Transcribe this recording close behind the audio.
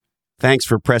Thanks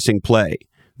for pressing play.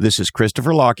 This is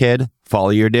Christopher Lochhead, Follow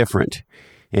Your Different.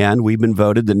 And we've been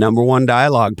voted the #1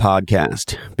 dialogue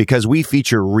podcast because we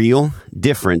feature real,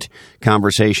 different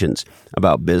conversations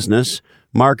about business,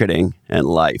 marketing, and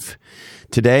life.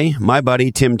 Today, my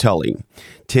buddy Tim Tully.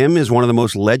 Tim is one of the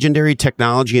most legendary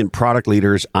technology and product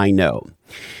leaders I know.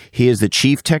 He is the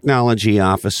Chief Technology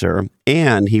Officer,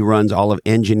 and he runs all of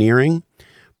engineering,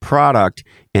 product,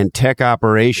 and tech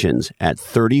operations at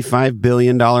 $35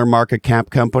 billion market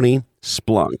cap company,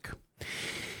 Splunk.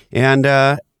 And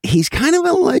he's kind of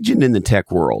a legend in the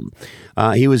tech world.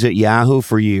 He was at Yahoo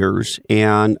for years,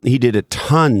 and he did a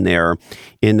ton there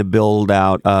in the build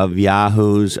out of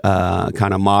Yahoo's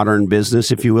kind of modern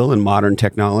business, if you will, and modern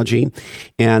technology.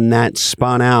 And that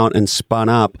spun out and spun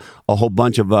up a whole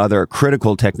bunch of other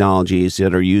critical technologies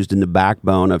that are used in the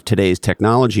backbone of today's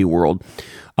technology world.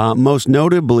 Most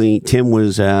notably, Tim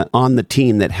was on the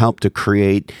team that helped to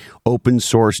create open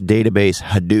source database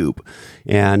Hadoop.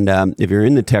 And if you're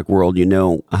in the tech world, you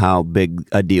know how big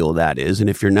a deal that is.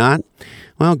 And if you're not,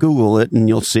 well, Google it and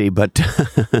you'll see. But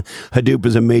Hadoop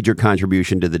is a major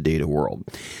contribution to the data world.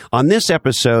 On this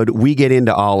episode, we get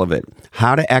into all of it.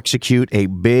 How to execute a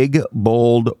big,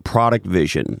 bold product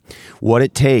vision. What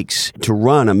it takes to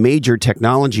run a major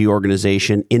technology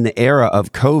organization in the era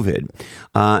of COVID.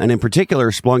 And in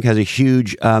particular, Splunk has a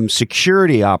huge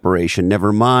security operation,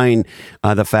 never mind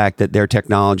the fact that their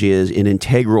technology is an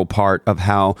integral part of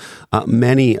how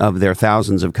many of their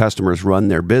thousands of customers run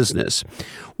their business.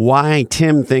 Why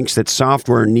Tim thinks that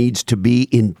software needs to be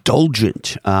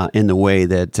indulgent in the way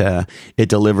that it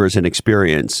delivers an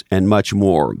experience, and much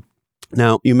more.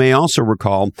 Now, you may also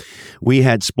recall we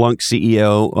had Splunk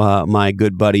CEO, my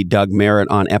good buddy Doug Merritt,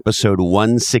 on episode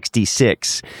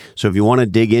 166. So if you want to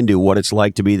dig into what it's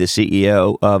like to be the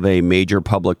CEO of a major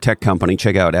public tech company,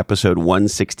 check out episode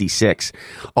 166.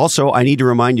 Also, I need to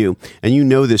remind you, and you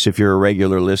know this if you're a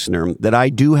regular listener, that I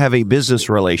do have a business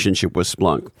relationship with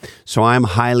Splunk. So I'm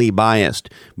highly biased,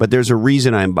 but there's a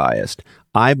reason I'm biased.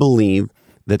 I believe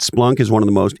that Splunk is one of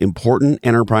the most important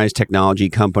enterprise technology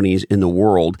companies in the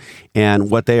world, and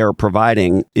what they are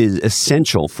providing is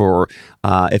essential for,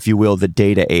 if you will, the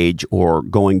data age, or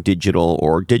going digital,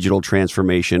 or digital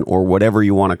transformation, or whatever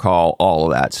you want to call all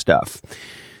of that stuff.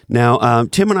 Now,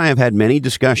 Tim and I have had many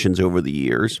discussions over the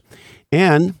years,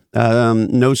 and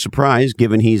no surprise,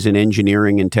 given he's an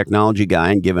engineering and technology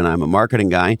guy, and given I'm a marketing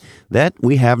guy, that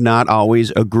we have not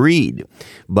always agreed.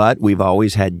 But we've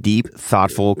always had deep,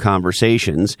 thoughtful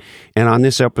conversations. And on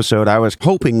this episode, I was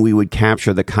hoping we would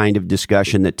capture the kind of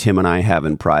discussion that Tim and I have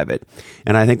in private.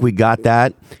 And I think we got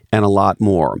that and a lot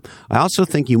more. I also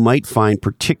think you might find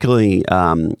particularly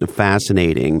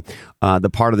fascinating the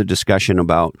part of the discussion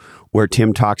about where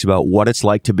Tim talks about what it's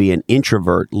like to be an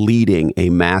introvert leading a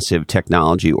massive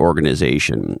technology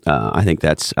organization. I think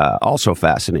that's also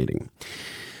fascinating.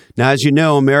 Now, as you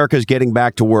know, America is getting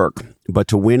back to work. But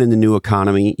to win in the new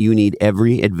economy, you need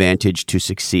every advantage to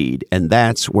succeed. And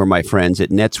that's where my friends at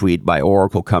NetSuite by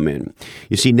Oracle come in.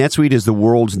 You see, NetSuite is the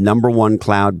world's #1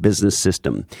 cloud business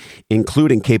system,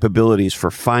 including capabilities for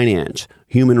finance,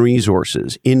 human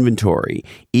resources, inventory,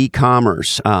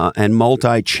 e-commerce, and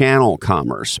multi-channel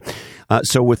commerce.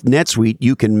 So with NetSuite,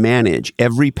 you can manage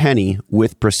every penny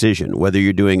with precision. Whether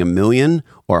you're doing $1 million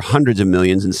or hundreds of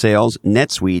millions in sales,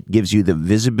 NetSuite gives you the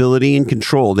visibility and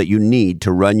control that you need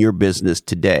to run your business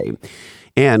today.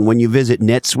 And when you visit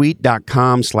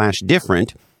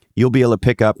netsuite.com/different, you'll be able to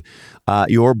pick up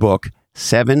your book,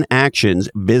 7 Actions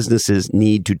Businesses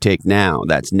Need to Take Now.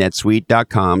 That's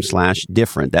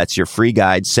netsuite.com/different. That's your free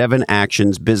guide, 7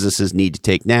 Actions Businesses Need to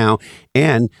Take Now,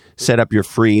 and set up your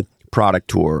free product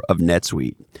tour of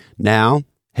NetSuite. Now,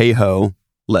 hey ho,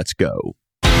 let's go.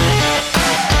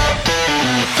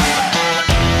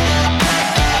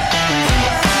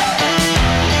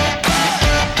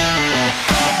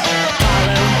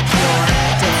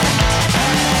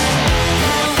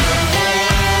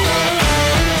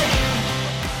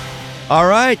 All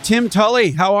right, Tim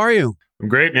Tully, how are you? I'm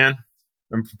great, man.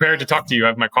 I'm prepared to talk to you. I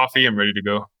have my coffee. I'm ready to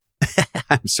go.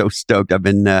 I'm so stoked. I've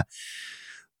been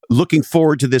looking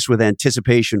forward to this with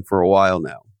anticipation for a while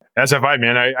now. As have I,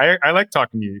 man. I like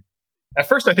talking to you. At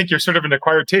first, I think you're sort of an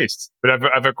acquired taste, but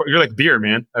you're like beer,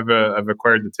 man. I've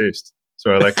acquired the taste,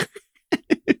 so I like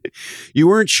it. You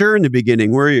weren't sure in the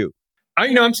beginning, were you?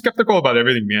 I'm skeptical about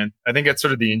everything, man. I think that's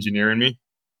sort of the engineer in me,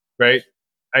 right?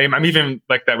 I'm even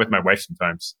like that with my wife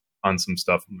sometimes on some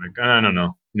stuff. I'm like, I don't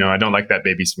know. I don't like that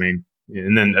baby swing.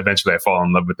 And then eventually I fall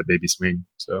in love with the baby swing.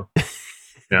 So,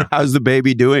 yeah. How's the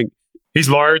baby doing? He's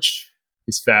large.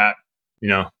 He's fat.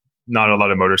 Not a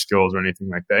lot of motor skills or anything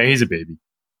like that. And he's a baby,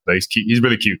 but he's cute. He's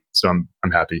really cute. So I'm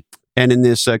happy. And in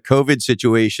this COVID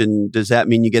situation, does that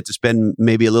mean you get to spend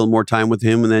maybe a little more time with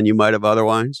him than you might have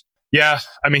otherwise? Yeah.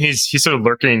 I mean, he's sort of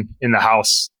lurking in the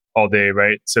house all day,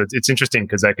 right? So it's interesting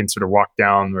because I can sort of walk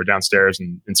down or downstairs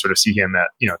and sort of see him at,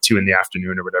 2 in the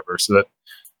afternoon or whatever. So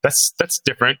that's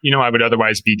different. I would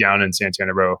otherwise be down in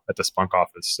Santana Row at the Splunk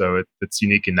office. So it's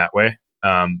unique in that way.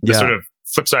 The sort of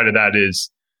flip side of that is,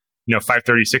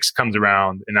 5:36 comes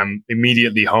around and I'm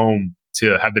immediately home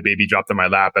to have the baby dropped on my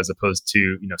lap as opposed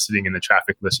to, sitting in the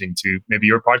traffic listening to maybe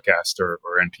your podcast or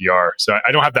NPR. So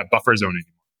I don't have that buffer zone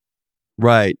anymore.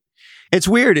 Right. It's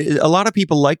weird. A lot of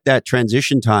people like that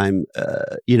transition time,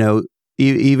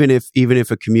 even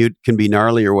if a commute can be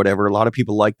gnarly or whatever, a lot of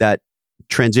people like that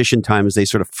transition time as they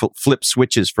sort of flip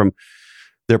switches from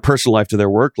their personal life to their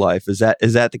work life. Is that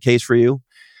the case for you?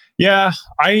 Yeah,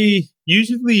 I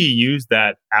usually use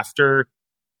that after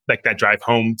like that drive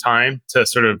home time to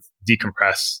sort of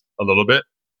decompress a little bit.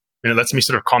 And it lets me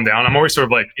sort of calm down. I'm always sort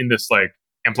of like in this like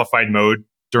amplified mode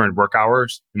during work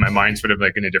hours and my mind's sort of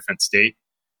like in a different state.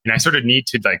 And I sort of need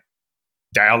to like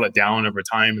dial it down over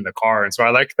time in the car. And so I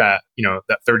like that,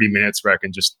 that 30 minutes where I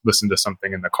can just listen to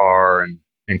something in the car and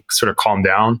sort of calm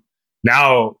down.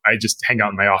 Now I just hang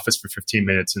out in my office for 15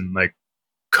 minutes and like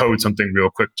code something real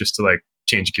quick just to like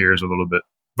change gears a little bit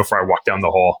before I walk down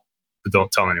the hall, but don't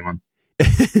tell anyone.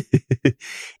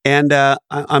 And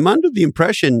I'm under the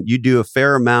impression you do a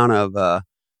fair amount of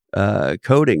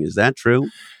coding. Is that true?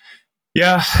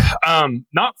 Yeah.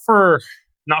 Not for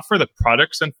the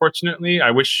products, unfortunately.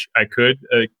 I wish I could.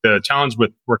 The challenge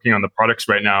with working on the products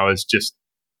right now is just,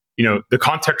 the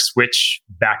context switch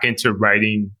back into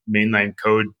writing mainline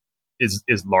code is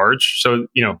large. So,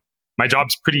 my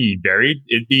job's pretty varied.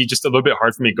 It'd be just a little bit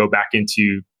hard for me to go back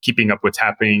into keeping up what's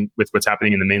happening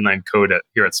in the mainline code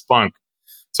here at Splunk.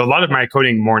 So a lot of my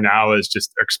coding more now is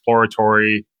just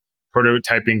exploratory,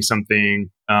 prototyping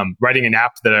something, writing an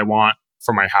app that I want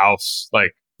for my house.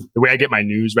 Like the way I get my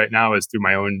news right now is through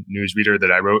my own news reader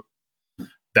that I wrote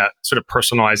that sort of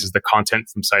personalizes the content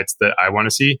from sites that I want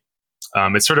to see.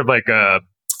 It's sort of like a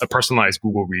personalized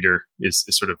Google Reader is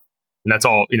sort of, and that's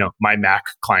all, my Mac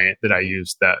client that I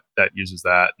use that uses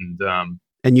that.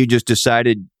 And you just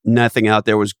decided nothing out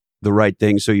there was the right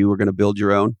thing, so you were going to build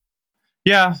your own?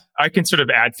 Yeah, I can sort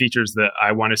of add features that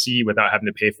I want to see without having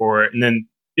to pay for it. And then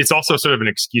it's also sort of an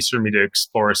excuse for me to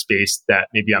explore a space that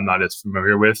maybe I'm not as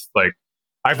familiar with. Like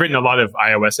I've written a lot of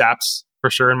iOS apps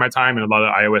for sure in my time and a lot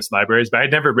of iOS libraries, but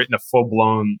I'd never written a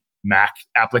full-blown Mac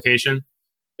application.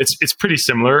 It's pretty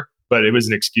similar, but it was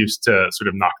an excuse to sort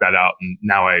of knock that out. And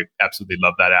now I absolutely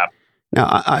love that app.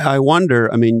 Now, I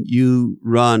wonder, you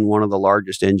run one of the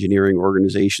largest engineering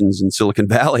organizations in Silicon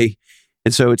Valley.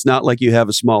 And so it's not like you have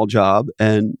a small job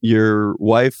and your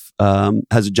wife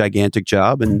has a gigantic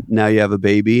job and now you have a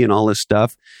baby and all this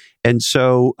stuff. And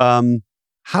so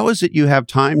how is it you have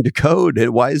time to code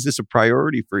and why is this a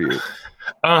priority for you?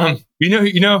 I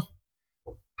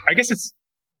guess that's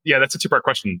a two-part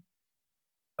question.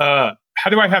 How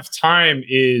do I have time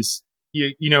is,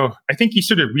 I think you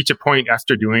sort of reach a point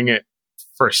after doing it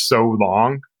for so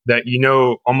long that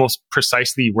almost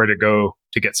precisely where to go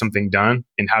to get something done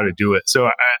and how to do it. So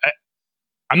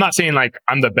I'm not saying like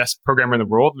I'm the best programmer in the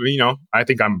world. I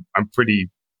think I'm pretty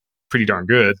darn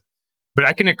good, but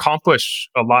I can accomplish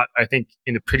a lot, I think,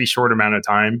 in a pretty short amount of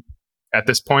time at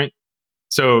this point.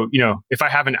 So, if I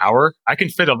have an hour, I can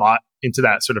fit a lot into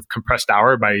that sort of compressed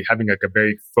hour by having like a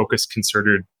very focused,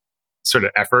 concerted sort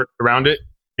of effort around it.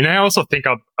 And I also think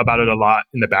about it a lot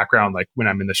in the background, like when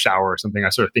I'm in the shower or something, I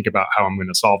sort of think about how I'm going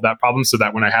to solve that problem so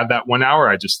that when I have that 1 hour,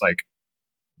 I just like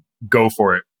go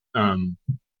for it,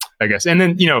 I guess. And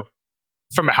then,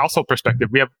 from a household perspective,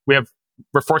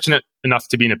 we're fortunate enough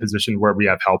to be in a position where we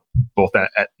have help both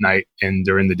at night and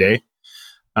during the day.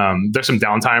 There's some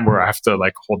downtime where I have to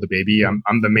like hold the baby.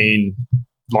 I'm the main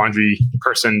laundry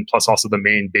person plus also the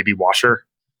main baby washer.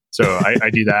 So I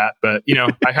do that, but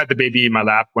I had the baby in my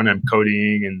lap when I'm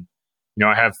coding and,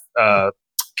 I have,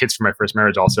 kids from my first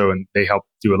marriage also, and they help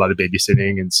do a lot of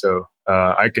babysitting. And so,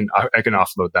 I can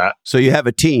offload that. So you have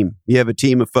a team,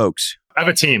 of folks. I have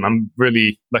a team. I'm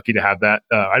really lucky to have that.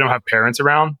 I don't have parents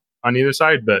around on either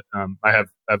side, but, I have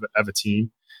a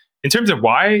team. In terms of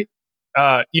why,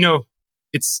 I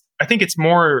think it's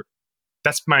more,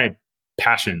 that's my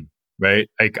passion, right?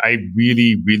 Like I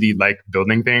really, really like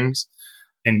building things.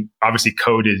 And obviously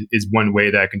code is one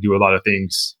way that I can do a lot of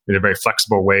things in a very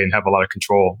flexible way and have a lot of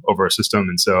control over a system.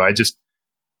 And so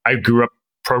I grew up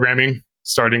programming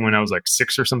starting when I was like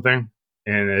 6 or something.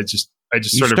 And I just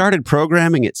started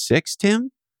programming at 6,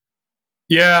 Tim?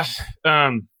 Yeah.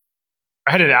 I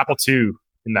had an Apple II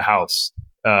in the house.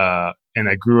 and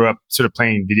I grew up sort of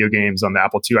playing video games on the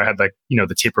Apple II. I had like,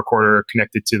 the tape recorder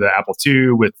connected to the Apple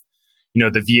II with, the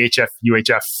VHF,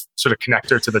 UHF sort of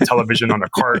connector to the television on a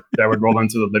cart that would roll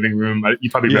into the living room.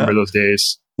 You probably remember those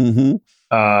days. Mm-hmm.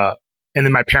 And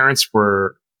then my parents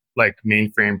were like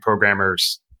mainframe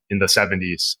programmers in the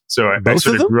 70s. So I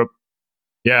sort of grew up,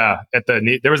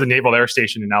 there was a Naval Air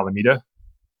Station in Alameda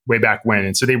way back when.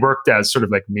 And so they worked as sort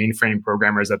of like mainframe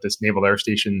programmers at this Naval Air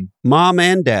Station. Mom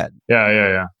and dad.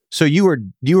 Yeah. So you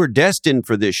were destined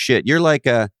for this shit. You're like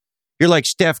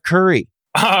Steph Curry.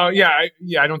 I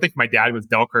don't think my dad was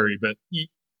Del Curry, but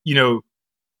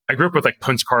I grew up with like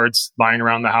punch cards lying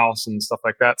around the house and stuff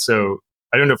like that. So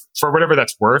I don't know, for whatever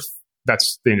that's worth,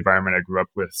 that's the environment I grew up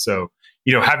with. So,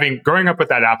 growing up with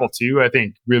that Apple II, I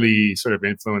think really sort of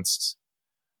influenced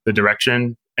the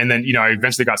direction. And then, I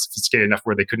eventually got sophisticated enough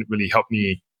where they couldn't really help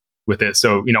me with it.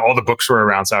 So, all the books were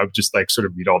around. So I would just like sort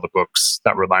of read all the books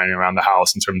that were lying around the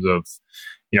house in terms of,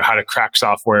 how to crack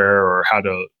software or how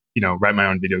to, write my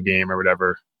own video game or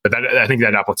whatever. But I think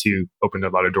that Apple II opened a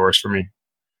lot of doors for me.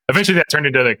 Eventually that turned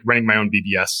into like running my own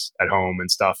BBS at home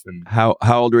and stuff. And how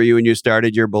old were you when you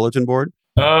started your bulletin board?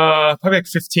 Probably like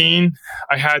 15.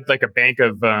 I had like a bank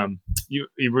of, now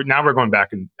we're going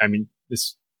back and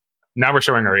now we're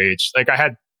showing our age. Like I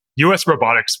had US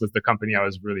Robotics was the company I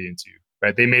was really into,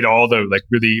 right? They made all the like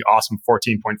really awesome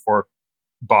 14.4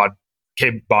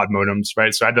 K-baud modems,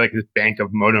 right? So I had like this bank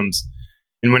of modems.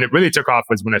 And when it really took off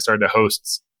was when I started to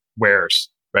host wares,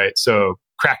 right? So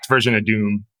cracked version of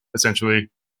Doom,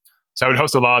 essentially. So I would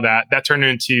host a lot of that. That turned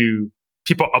into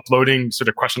people uploading sort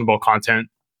of questionable content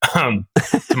to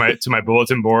my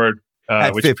bulletin board,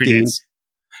 which 15. predates.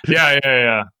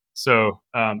 Yeah. So,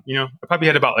 I probably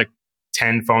had about like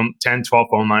 12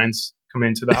 phone lines come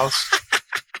into the house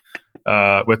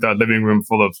with a living room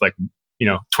full of like,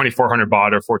 2400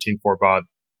 baud or 14.4 baud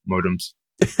modems.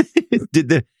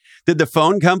 Did the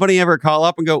phone company ever call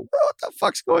up and go, what the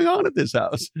fuck's going on at this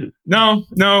house? No.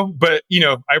 But,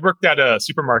 I worked at a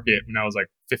supermarket when I was like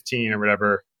 15 or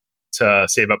whatever to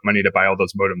save up money to buy all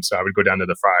those modems. So I would go down to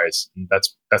the Fry's. And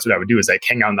that's what I would do is like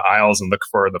hang out in the aisles and look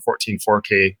for the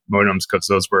 14.4K modems because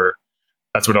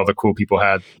that's what all the cool people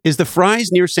had. Is the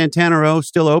Fry's near Santana Row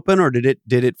still open or did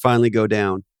it finally go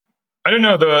down? I don't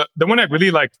know. The one I really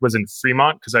liked was in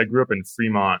Fremont because I grew up in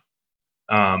Fremont.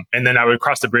 And then I would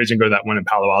cross the bridge and go to that one in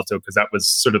Palo Alto because that was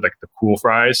sort of like the cool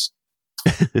Fry's.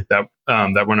 that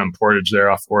one on Portage there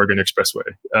off Oregon Expressway.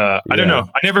 I don't know.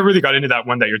 I never really got into that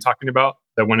one that you're talking about.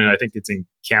 That one, I think it's in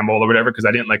Campbell or whatever, because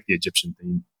I didn't like the Egyptian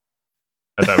theme.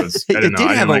 I thought it was, I don't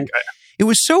know. It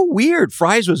was so weird.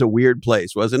 Fry's was a weird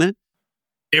place, wasn't it?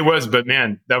 It was, but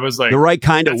man, that was like the right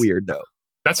kind of weird though.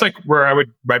 That's like where I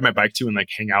would ride my bike to and like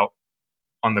hang out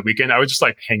on the weekend. I would just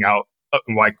like hang out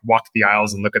and like walk the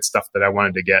aisles and look at stuff that I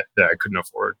wanted to get that I couldn't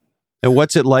afford. And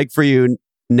what's it like for you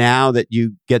now that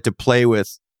you get to play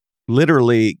with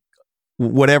literally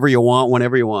whatever you want,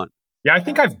 whenever you want? Yeah, I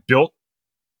think I've built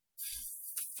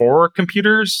 4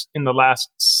 computers in the last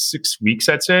 6 weeks,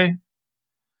 I'd say,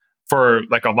 for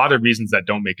like a lot of reasons that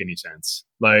don't make any sense.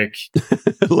 Like,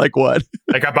 like what?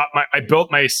 Like I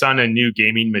built my son a new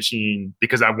gaming machine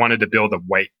because I wanted to build a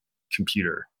white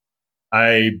computer.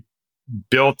 I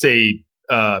built a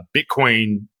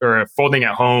Bitcoin or a folding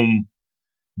at home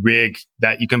rig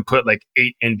that you can put like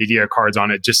 8 NVIDIA cards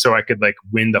on it just so I could like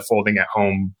win the folding at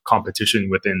home competition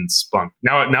within Splunk.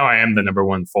 Now I am the number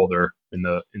 1 folder in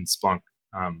Splunk.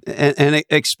 And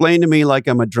explain to me like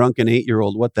I'm a drunken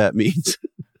 8-year-old what that means.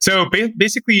 So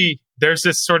basically there's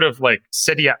this sort of like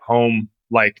SETI at home,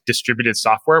 like distributed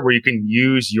software where you can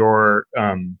use your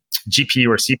GPU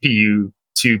or CPU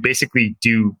to basically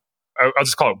do, I'll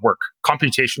just call it work,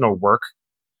 computational work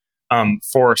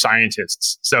for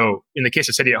scientists. So in the case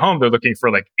of SETI at home, they're looking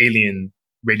for like alien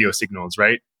radio signals,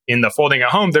 right? In the folding at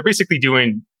home, they're basically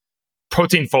doing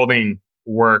protein folding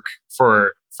work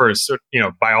for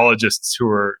biologists who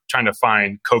are trying to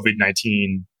find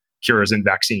COVID-19 cures and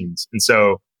vaccines. And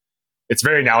so it's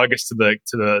very analogous to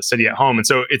the SETI at home. And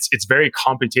so it's very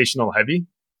computational heavy.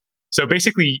 So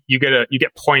basically you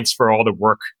get points for all the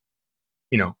work,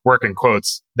 work in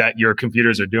quotes that your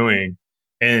computers are doing.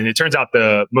 And it turns out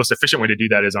the most efficient way to do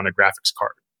that is on a graphics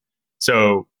card.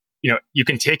 So, you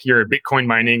can take your Bitcoin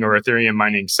mining or Ethereum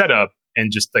mining setup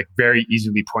and just like very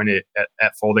easily point it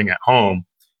at folding at home.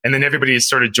 And then everybody has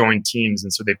sort of joined teams.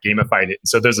 And so they've gamified it. And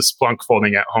so there's a Splunk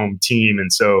folding at home team.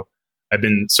 And so I've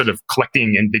been sort of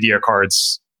collecting NVIDIA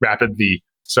cards rapidly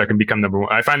so I can become number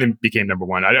 1. I finally became number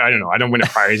 1. I don't know. I don't win a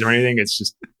prize or anything. It's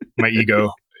just my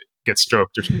ego gets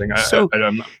stroked or something.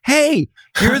 Hey,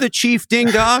 you're the chief ding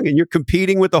dong and you're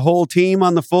competing with the whole team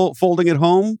on the folding at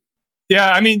home.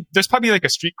 Yeah, I mean, there's probably like a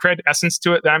street cred essence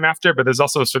to it that I'm after, but there's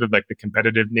also sort of like the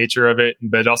competitive nature of it.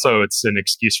 But also, it's an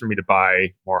excuse for me to buy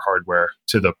more hardware.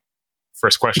 To the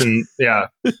first question, yeah.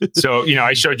 So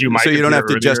I showed you my. So you don't have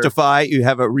to earlier. justify. You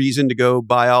have a reason to go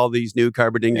buy all these new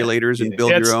carbondiculators and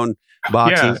build your own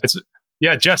boxes.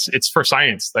 Jess, it's for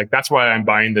science. Like that's why I'm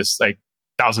buying this like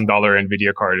 $1,000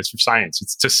 NVIDIA card. It's for science.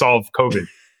 It's to solve COVID,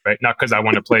 right? Not because I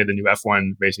want to play the new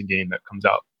F1 racing game that comes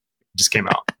out. It just came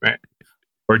out, right?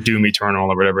 Or Doom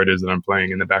Eternal or whatever it is that I'm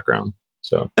playing in the background.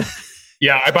 So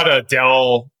yeah, I bought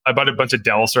a bunch of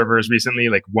Dell servers recently,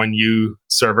 like 1U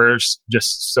servers,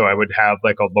 just so I would have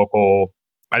like a local,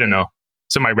 I don't know,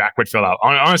 so my rack would fill out.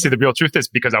 Honestly, the real truth is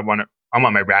because I want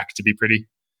my rack to be pretty,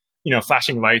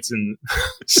 flashing lights and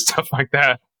stuff like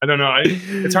that. I don't know.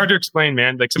 It's hard to explain,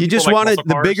 man. Like you just wanted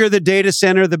the bigger the data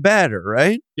center, the better,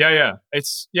 right? Yeah.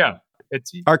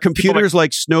 Are computers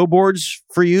like snowboards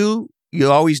for you? You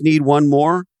always need one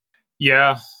more?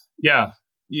 Yeah.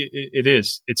 It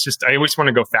is. It's just, I always want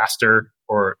to go faster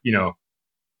or,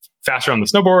 faster on the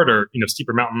snowboard or,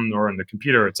 steeper mountain or on the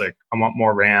computer. It's like, I want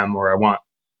more RAM or I want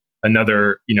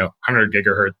another, 100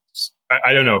 gigahertz.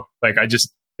 I don't know. Like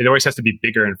it always has to be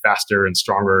bigger and faster and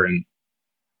stronger and,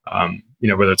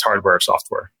 whether it's hardware or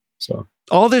software. So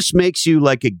all this makes you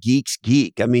like a geek's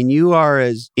geek. I mean, you are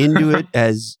as into it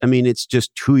it's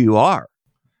just who you are.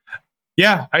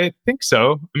 Yeah, I think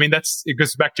so. I mean, it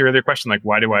goes back to your other question, like,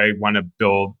 why do I want to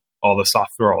build all the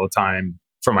software all the time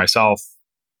for myself?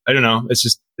 I don't know.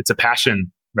 It's a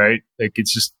passion, right? Like,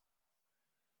 it's just,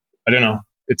 I don't know.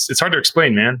 It's hard to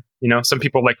explain, man. Some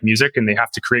people like music and they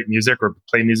have to create music or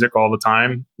play music all the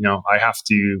time. I have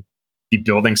to be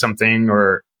building something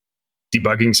or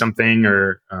debugging something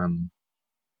or,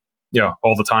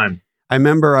 all the time. I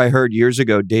remember I heard years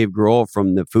ago Dave Grohl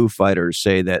from the Foo Fighters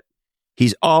say that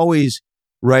he's always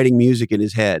writing music in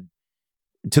his head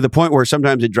to the point where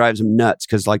sometimes it drives him nuts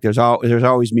because like there's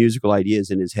always musical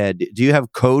ideas in his head. Do you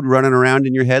have code running around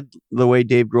in your head the way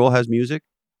Dave Grohl has music?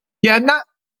 Yeah,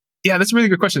 that's a really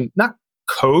good question. Not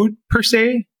code per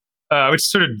se, which is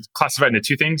sort of classified into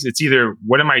two things. It's either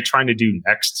what am I trying to do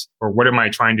next or what am I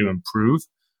trying to improve?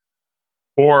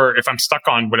 Or if I'm stuck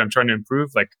on what I'm trying to improve,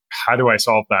 like how do I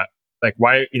solve that? Like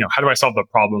why, how do I solve the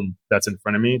problem that's in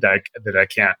front of me that I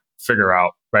can't figure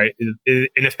out, right? And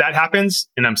if that happens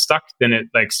and I'm stuck, then it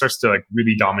like starts to like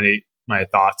really dominate my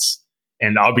thoughts,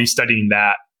 and I'll be studying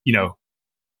that,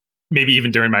 maybe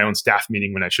even during my own staff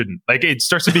meeting when I shouldn't. Like it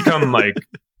starts to become like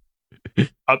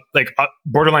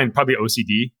borderline probably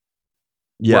OCD.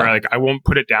 Yeah, where like I won't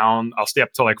put it down. I'll stay up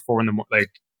till like 4 a.m. Like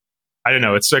I don't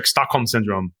know. It's like Stockholm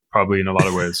syndrome, probably in a lot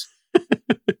of ways.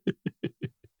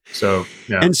 So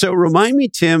yeah. And so remind me,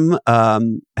 Tim,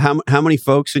 how many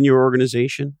folks in your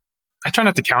organization? I try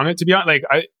not to count it, to be honest.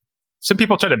 Like some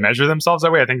people try to measure themselves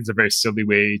that way. I think it's a very silly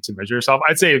way to measure yourself.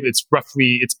 I'd say it's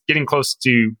getting close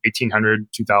to 1,800,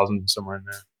 2,000, somewhere in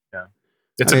there. Yeah.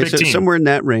 It's a big team. Somewhere in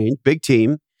that range, big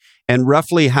team. And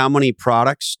roughly how many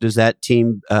products does that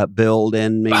team build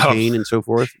and maintain and so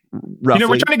forth? Roughly?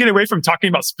 We're trying to get away from talking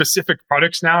about specific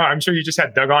products now. I'm sure you just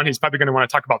had Doug on. He's probably going to want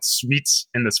to talk about suites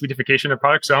and the suitification of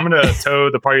products. So I'm going to toe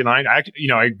the party line. I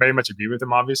very much agree with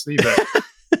him, obviously, but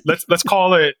let's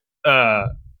call it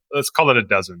a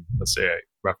dozen. Let's say,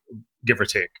 give or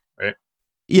take, right?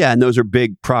 Yeah, and those are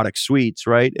big product suites,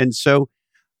 right? And so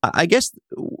I guess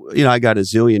I got a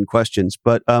zillion questions,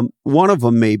 but one of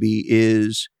them maybe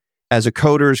is, as a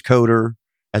coder's coder,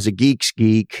 as a geek's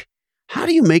geek, how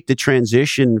do you make the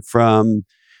transition from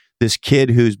this kid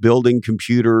who's building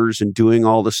computers and doing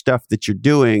all the stuff that you're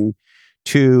doing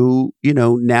to,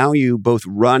 now you both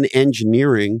run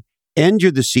engineering and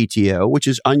you're the CTO, which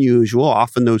is unusual.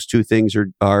 Often those two things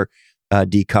are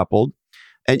decoupled.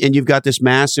 And you've got this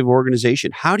massive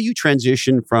organization. How do you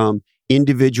transition from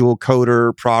individual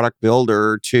coder, product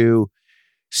builder to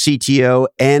CTO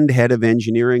and head of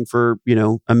engineering for,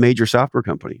 a major software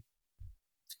company?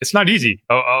 It's not easy.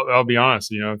 I'll be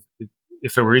honest.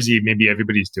 If it were easy, maybe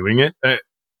everybody's doing it.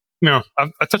 I'll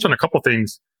touch on a couple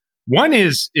things. One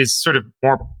is sort of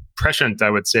more prescient, I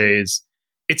would say, is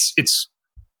it's,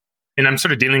 and I'm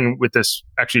sort of dealing with this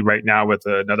actually right now with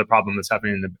another problem that's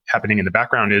happening in the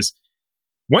background is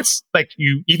once like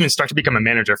you even start to become a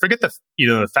manager, forget the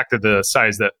fact that the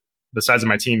size of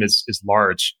my team is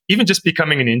large. Even just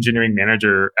becoming an engineering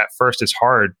manager at first is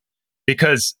hard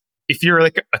because if you're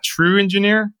like a true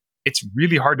engineer, it's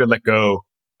really hard to let go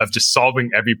of just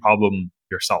solving every problem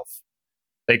yourself.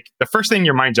 Like the first thing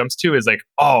your mind jumps to is like,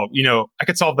 I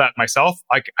could solve that myself.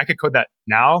 I could code that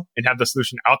now and have the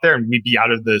solution out there and we'd be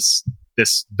out of this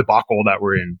debacle that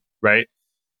we're in, right?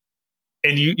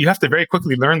 And you have to very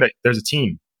quickly learn that there's a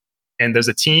team and there's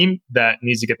a team that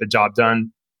needs to get the job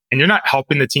done, and you're not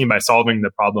helping the team by solving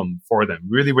the problem for them.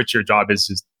 Really what your job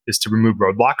is to remove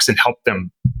roadblocks and help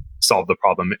them solve the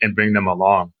problem and bring them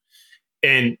along.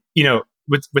 And,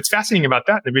 what's fascinating about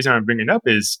that, the reason I'm bringing it up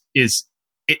is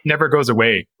it never goes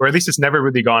away, or at least it's never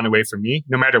really gone away from me,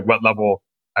 no matter what level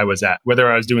I was at,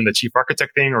 whether I was doing the chief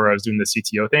architect thing or I was doing the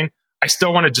CTO thing. I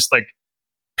still want to just like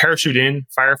parachute in,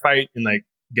 firefight, and like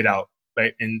get out.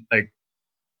 Right. And like,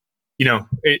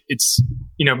 it's,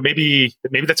 maybe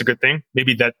that's a good thing.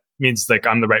 Maybe that means like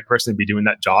I'm the right person to be doing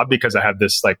that job because I have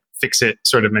this like fix it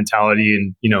sort of mentality.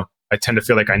 And, I tend to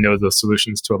feel like I know the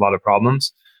solutions to a lot of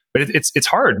problems, but it's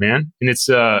hard, man. And it's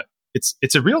a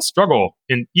real struggle.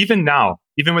 And even now,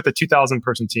 even with a 2,000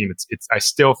 person team, I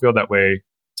still feel that way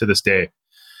to this day.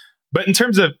 But in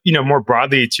terms of, more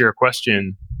broadly to your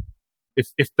question,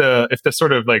 if the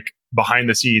sort of like behind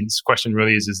the scenes question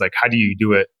really is like, how do you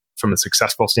do it from a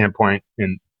successful standpoint?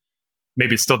 And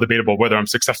maybe it's still debatable whether I'm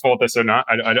successful at this or not.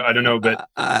 I don't know, but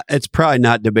it's probably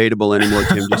not debatable anymore,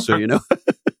 Tim, just so you know.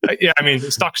 Yeah. I mean,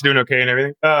 the stock's doing okay and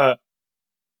everything. I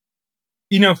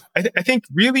think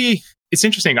really it's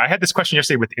interesting. I had this question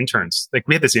yesterday with interns. Like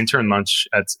we had this intern lunch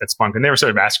at Splunk, and they were sort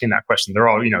of asking that question. They're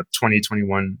all, 20,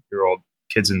 21-year-old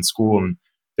kids in school. And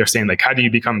they're saying like, how do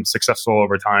you become successful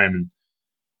over time? And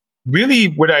really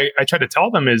what I try to tell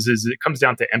them is it comes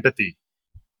down to empathy,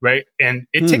 right? And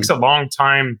it takes a long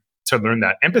time to learn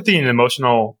that. Empathy and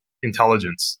emotional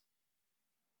intelligence.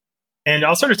 And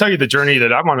I'll sort of tell you the journey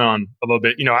that I went on a little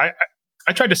bit.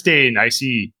 I tried to stay in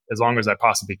IC as long as I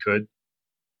possibly could.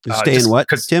 Stay in what,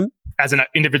 Tim? As an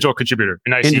individual contributor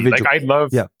in IC. Like I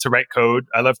love to write code.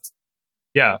 I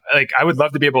would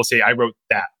love to be able to say, I wrote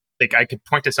that. Like I could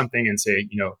point to something and say,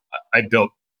 I built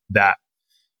that.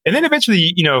 And then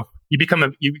eventually, you become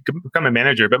a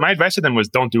manager. But my advice to them was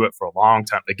don't do it for a long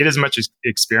time. Like get as much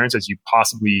experience as you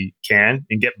possibly can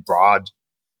and get broad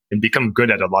and become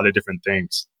good at a lot of different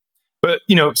things. But,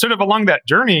 sort of along that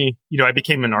journey, I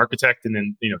became an architect and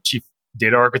then, chief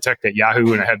data architect at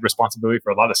Yahoo, and I had responsibility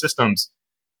for a lot of systems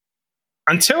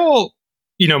until,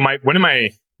 one of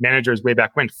my managers way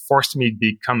back when forced me to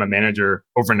become a manager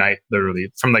overnight,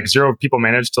 literally from like 0 people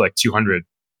managed to like 200.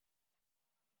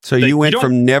 So you went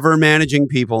from never managing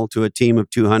people to a team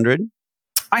of 200?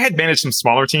 I had managed some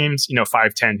smaller teams,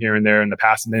 5, 10 here and there in the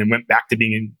past, and then went back to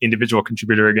being an individual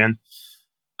contributor again.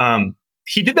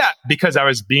 He did that because I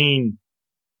was being,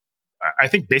 I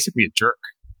think, basically a jerk,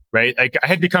 right? Like I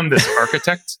had become this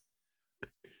architect,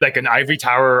 like an ivory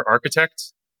tower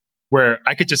architect, where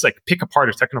I could just like pick apart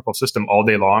a technical system all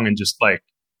day long and just like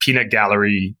peanut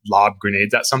gallery lob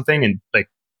grenades at something and like,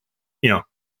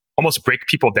 almost break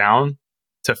people down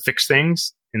to fix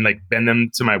things and like bend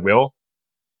them to my will.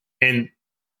 And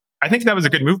I think that was a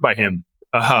good move by him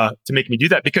to make me do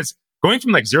that, because going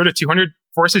from like 0 to 200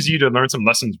 forces you to learn some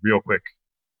lessons real quick,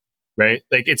 right?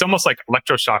 Like it's almost like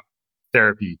electroshock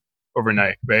therapy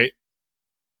overnight, right?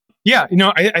 Yeah,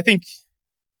 I think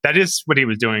that is what he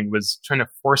was doing, was trying to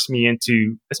force me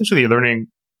into essentially learning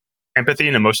empathy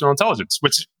and emotional intelligence,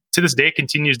 which to this day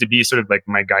continues to be sort of like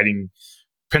my guiding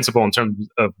principle in terms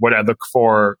of what I look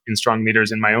for in strong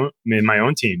leaders in my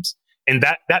own teams. And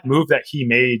that move that he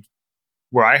made,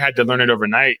 where I had to learn it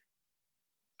overnight,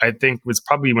 I think was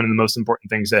probably one of the most important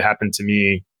things that happened to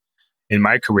me in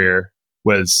my career.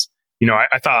 Was,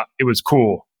 I thought it was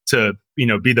cool to,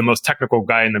 be the most technical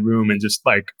guy in the room and just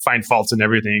like find faults in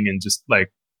everything and just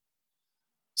like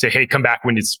say, hey, come back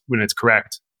when it's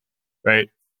correct. Right.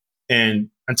 And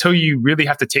until you really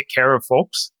have to take care of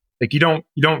folks, like you don't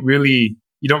really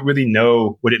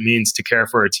know what it means to care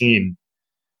for a team.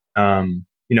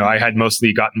 I had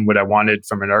mostly gotten what I wanted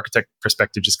from an architect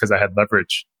perspective just because I had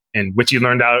leverage. And what you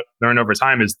learn over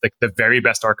time is like the very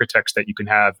best architects that you can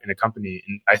have in a company.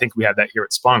 And I think we have that here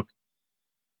at Splunk.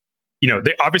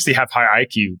 They obviously have high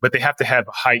IQ, but they have to have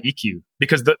high EQ,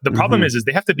 because the problem is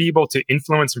they have to be able to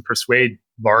influence and persuade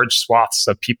large swaths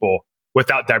of people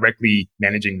without directly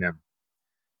managing them.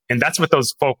 And that's what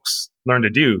those folks learn to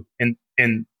do. And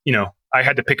I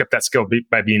had to pick up that skill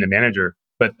by being a manager.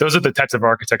 But those are the types of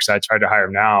architects I try to hire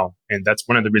now. And that's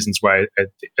one of the reasons why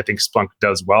I think Splunk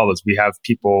does well, is we have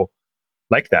people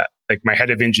like that. Like my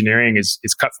head of engineering is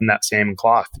cut from that same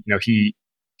cloth.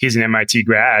 He's an MIT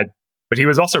grad, but he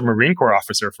was also a Marine Corps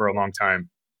officer for a long time.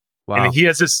 Wow. And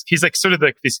he's like sort of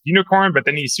like this unicorn, but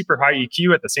then he's super high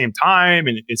EQ at the same time.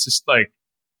 And it's just like,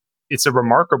 it's a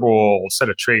remarkable set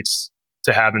of traits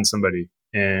to have in somebody.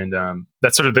 And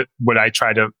that's sort of what I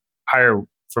try to hire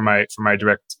for my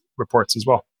direct reports as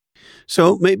well.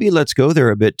 So maybe let's go there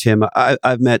a bit, Tim.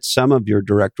 I've met some of your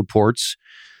direct reports,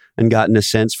 and gotten a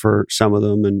sense for some of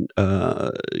them, and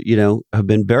have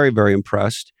been very, very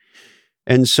impressed.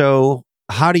 And so,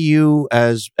 how do you,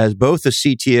 as both a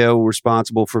CTO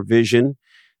responsible for vision,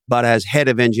 but as head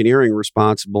of engineering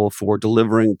responsible for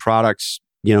delivering products,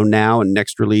 now and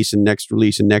next release and next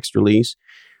release and next release,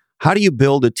 how do you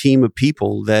build a team of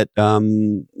people that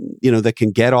that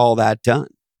can get all that done?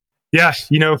 Yeah,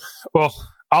 well,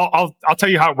 I'll tell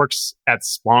you how it works at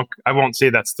Splunk. I won't say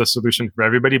that's the solution for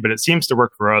everybody, but it seems to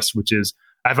work for us, which is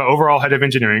I have an overall head of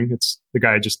engineering. It's the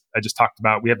guy I just talked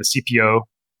about. We have a CPO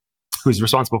who's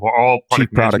responsible for all Chief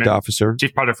Product Officer.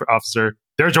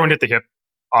 They're joined at the hip,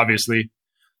 obviously.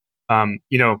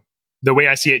 The way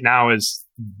I see it now is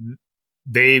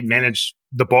they manage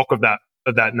the bulk of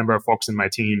that number of folks in my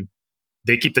team.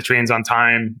 They keep the trains on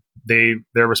time. They're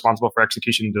responsible for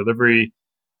execution and delivery.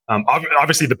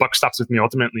 Obviously, the buck stops with me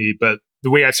ultimately, but the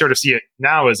way I sort of see it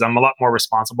now is I'm a lot more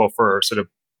responsible for sort of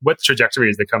what trajectory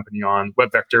is the company on,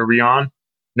 what vector are we on,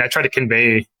 and I try to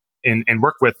convey and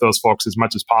work with those folks as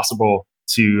much as possible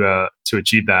to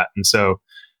achieve that. And so,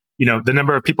 the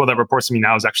number of people that reports to me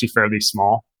now is actually fairly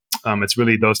small. It's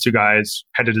really those two guys,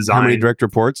 head of design. How many direct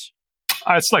reports?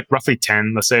 It's like roughly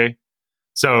 10, let's say.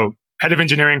 So, head of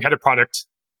engineering, head of product,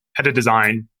 head of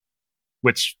design,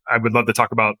 which I would love to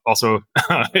talk about also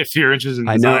if you're interested in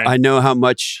design. I know how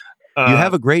much you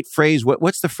have a great phrase.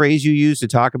 What's the phrase you use to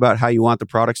talk about how you want the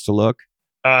products to look?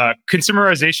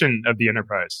 Consumerization of the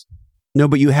enterprise. No,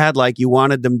 but you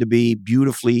wanted them to be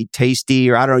beautifully tasty,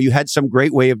 or I don't know, you had some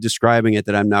great way of describing it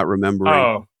that I'm not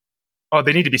remembering. Oh,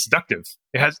 they need to be seductive.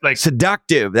 It has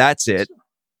seductive. That's it.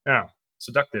 Yeah,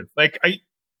 seductive.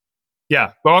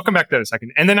 Yeah, well, I'll come back to that in a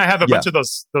second. And then I have a bunch of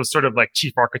those sort of like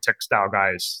chief architect style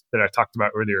guys that I talked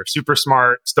about earlier. Super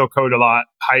smart, still code a lot,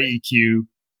 high EQ,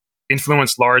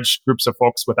 influence large groups of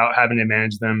folks without having to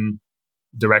manage them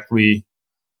directly.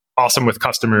 Awesome with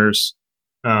customers,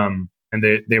 and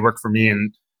they work for me.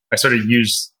 And I sort of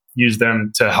use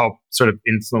them to help sort of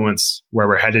influence where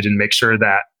we're headed and make sure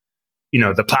that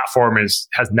the platform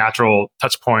has natural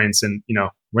touch points, and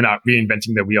we're not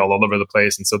reinventing the wheel all over the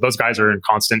place. And so those guys are in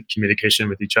constant communication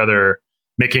with each other,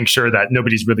 making sure that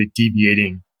nobody's really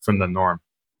deviating from the norm.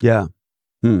 Yeah.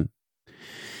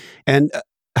 And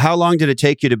how long did it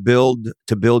take you to build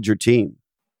your team?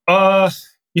 I'm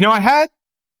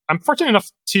fortunate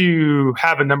enough to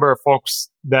have a number of folks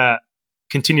that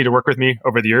continue to work with me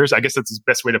over the years. I guess that's the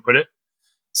best way to put it.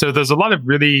 So there's a lot of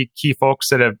really key folks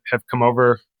that have come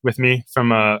over with me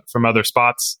from other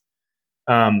spots.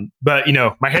 But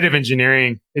my head of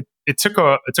engineering, it took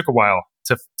a while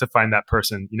to find that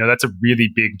person. That's a really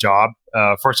big job.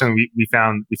 Fortunately, we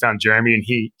found Jeremy, and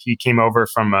he came over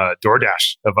from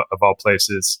DoorDash of all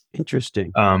places.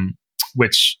 Interesting.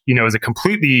 Which is a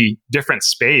completely different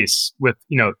space with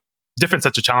different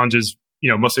sets of challenges.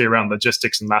 Mostly around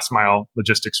logistics and last mile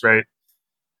logistics, right?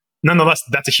 Nonetheless,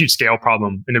 that's a huge scale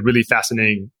problem and a really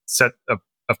fascinating set of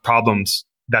problems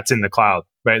that's in the cloud,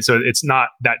 right? So it's not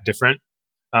that different.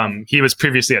 He was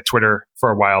previously at Twitter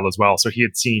for a while as well. So he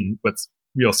had seen what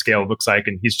real scale looks like.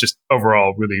 And he's just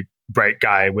overall really bright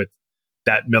guy with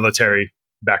that military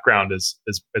background as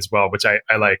well, which I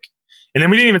like. And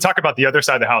then we didn't even talk about the other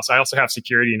side of the house. I also have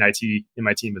security and IT in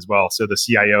my team as well. So the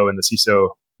CIO and the CISO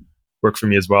work for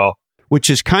me as well. Which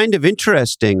is kind of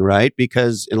interesting, right?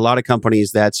 Because in a lot of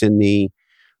companies, that's in the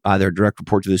either direct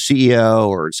report to the CEO,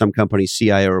 or in some companies,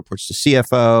 CIO reports to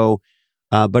CFO.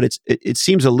 But it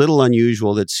seems a little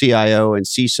unusual that CIO and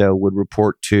CISO would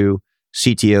report to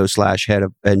CTO/head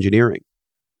of engineering.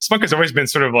 Splunk has always been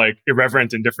sort of like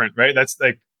irreverent and different, right? That's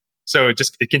like, so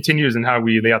it continues in how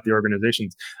we lay out the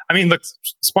organizations. I mean, look,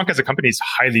 Splunk as a company is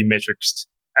highly matrixed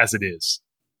as it is.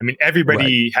 I mean,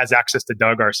 everybody has access to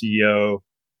Doug, our CEO.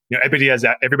 Everybody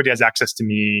has access to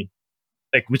me.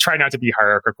 Like, we try not to be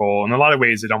hierarchical. In a lot of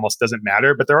ways, it almost doesn't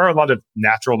matter, but there are a lot of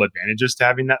natural advantages to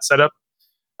having that setup.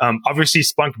 Obviously,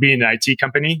 Splunk being an IT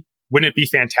company, wouldn't it be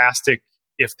fantastic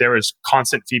if there was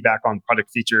constant feedback on product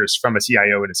features from a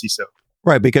CIO and a CISO?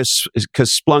 Right, because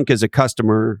Splunk is a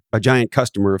giant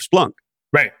customer of Splunk.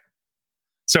 Right.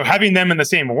 So having them in the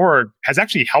same org has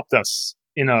actually helped us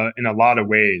in a lot of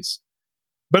ways.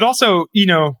 But also,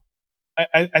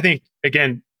 I think,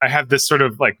 again, I have this sort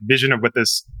of like vision of what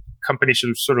this company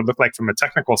should sort of look like from a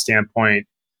technical standpoint.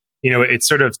 It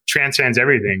sort of transcends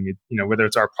everything, whether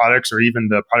it's our products or even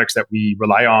the products that we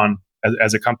rely on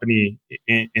as a company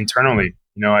internally.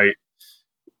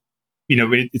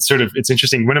 It's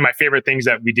interesting. One of my favorite things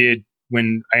that we did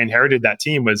when I inherited that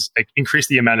team was like increase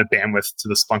the amount of bandwidth to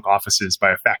the Splunk offices by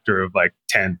a factor of like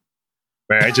 10.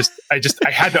 Right? I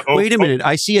had to. Wait a minute.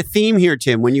 I see a theme here,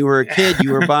 Tim. When you were a kid,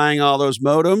 you were buying all those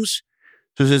modems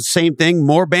So is it the same thing,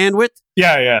 more bandwidth?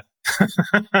 Yeah.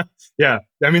 Yeah.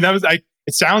 I mean,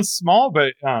 it sounds small,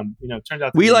 but, it turns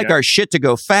out we like our shit to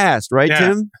go fast, right,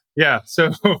 Tim? Yeah.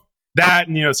 So that,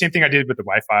 and, same thing I did with the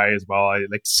Wi-Fi as well. I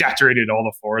like saturated all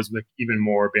the floors with even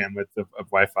more bandwidth of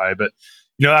Wi-Fi. But,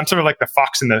 I'm sort of like the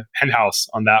fox in the hen house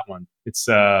on that one. It's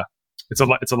a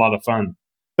lot of fun.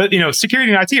 But,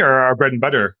 security and IT are our bread and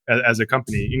butter as a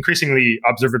company, increasingly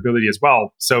observability as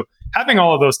well. So having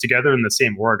all of those together in the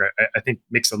same org, I think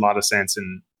makes a lot of sense.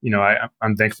 And,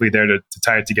 I'm thankfully there to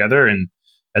tie it together. And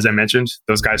as I mentioned,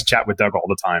 those guys chat with Doug all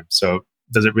the time. So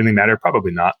does it really matter?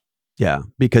 Probably not. Yeah,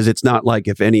 because it's not like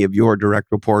if any of your direct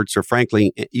reports, or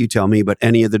frankly, you tell me, but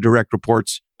any of the direct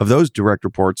reports of those direct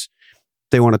reports,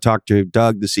 they want to talk to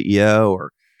Doug, the CEO,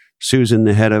 or Susan,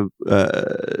 the head of,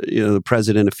 the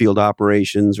president of field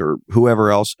operations, or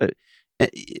whoever else. I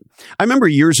remember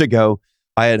years ago,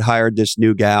 I had hired this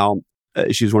new gal.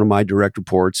 She was one of my direct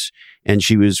reports, and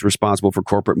she was responsible for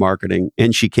corporate marketing.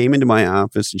 And she came into my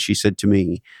office and she said to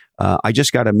me, I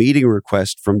just got a meeting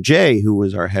request from Jay, who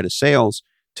was our head of sales,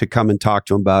 to come and talk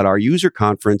to him about our user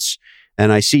conference.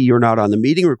 And I see you're not on the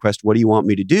meeting request. What do you want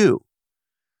me to do?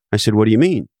 I said, what do you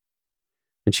mean?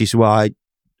 And she said, well,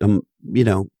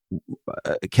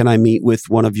 can I meet with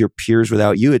one of your peers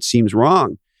without you? It seems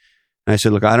wrong. And I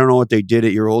said, look, I don't know what they did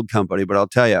at your old company, but I'll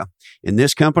tell you, in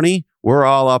this company, we're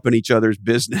all up in each other's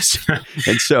business.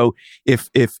 And so if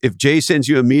Jay sends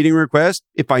you a meeting request,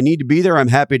 if I need to be there, I'm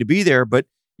happy to be there, but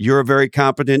you're a very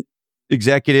competent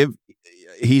executive.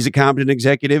 He's a competent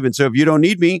executive. And so if you don't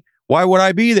need me, why would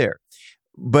I be there?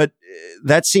 But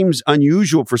that seems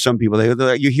unusual for some people.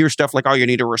 You hear stuff like, oh, you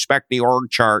need to respect the org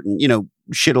chart and,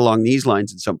 shit along these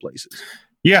lines in some places.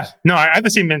 Yeah. No, I have the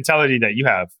same mentality that you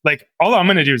have. Like, all I'm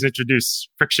going to do is introduce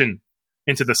friction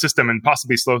into the system and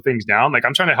possibly slow things down. Like,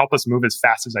 I'm trying to help us move as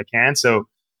fast as I can. So,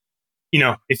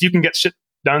 if you can get shit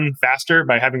done faster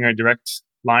by having a direct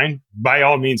line, by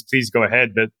all means, please go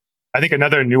ahead. But I think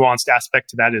another nuanced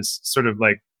aspect to that is sort of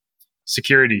like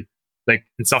security, like,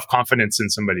 and self-confidence in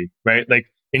somebody, right? Like,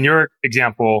 in your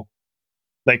example,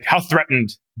 like, how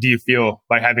threatened do you feel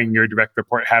by having your direct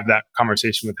report have that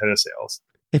conversation with head of sales?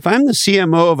 If I'm the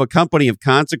CMO of a company of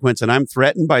consequence and I'm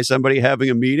threatened by somebody having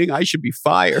a meeting, I should be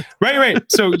fired. Right.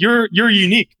 So you're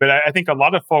unique, but I think for a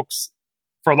lot of folks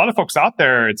out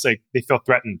there, it's like they feel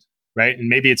threatened, right? And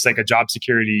maybe it's like a job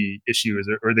security issue,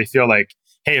 or they feel like,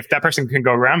 hey, if that person can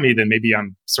go around me, then maybe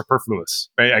I'm superfluous,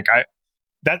 right? Like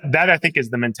that I think is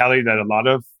the mentality that a lot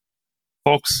of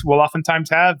folks will oftentimes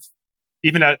have,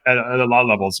 even at a lot of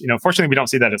levels. Fortunately, we don't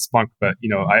see that at Splunk, but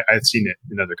I've seen it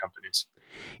in other companies.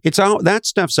 That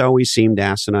stuff's always seemed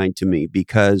asinine to me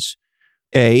because,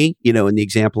 in the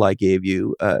example I gave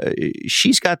you,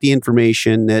 she's got the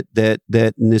information that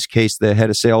in this case the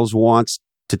head of sales wants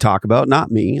to talk about,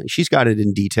 not me. She's got it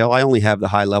in detail. I only have the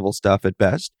high level stuff at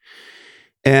best.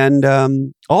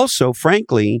 And also,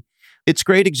 frankly, it's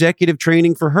great executive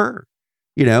training for her.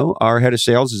 Our head of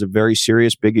sales is a very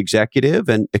serious, big executive,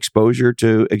 and exposure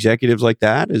to executives like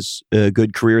that is a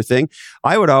good career thing.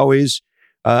 I was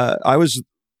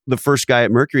the first guy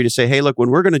at Mercury to say, hey, look, when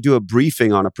we're going to do a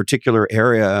briefing on a particular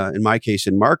area, in my case,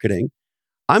 in marketing,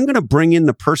 I'm going to bring in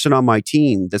the person on my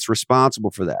team that's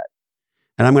responsible for that.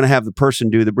 And I'm going to have the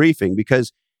person do the briefing,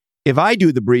 because if I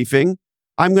do the briefing,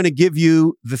 I'm going to give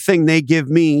you the thing they give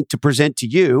me to present to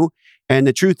you. And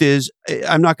the truth is,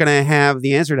 I'm not going to have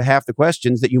the answer to half the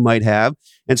questions that you might have.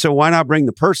 And so why not bring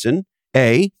the person,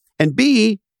 A, and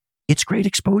B, it's great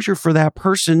exposure for that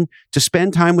person to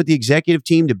spend time with the executive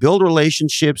team, to build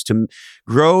relationships, to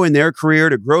grow in their career,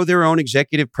 to grow their own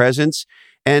executive presence.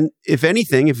 And if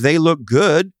anything, if they look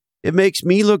good, it makes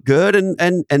me look good.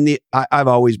 I've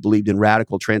always believed in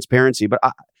radical transparency, but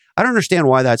I don't understand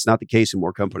why that's not the case in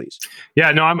more companies.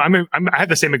 Yeah, no, I have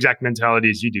the same exact mentality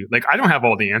as you do. Like, I don't have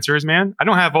all the answers, man. I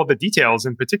don't have all the details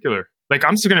in particular. Like,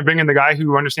 I'm just going to bring in the guy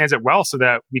who understands it well, so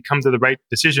that we come to the right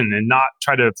decision and not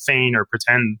try to feign or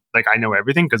pretend like I know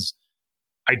everything, because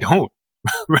I don't.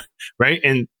 Right.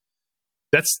 And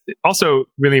that's also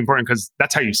really important, because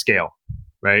that's how you scale,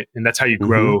 right? And that's how you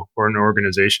grow for an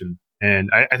organization. And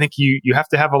I think you have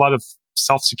to have a lot of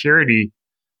self-security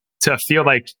to feel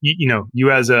like,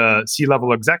 you as a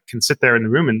C-level exec can sit there in the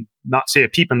room and not say a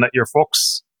peep and let your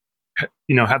folks,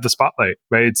 have the spotlight,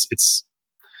 right? It's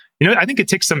I think it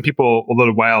takes some people a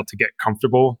little while to get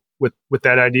comfortable with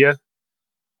that idea.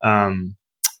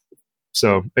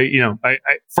 So, I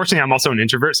fortunately, I'm also an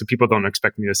introvert, so people don't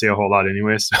expect me to say a whole lot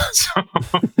anyway. So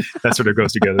that sort of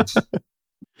goes together.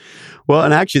 Well,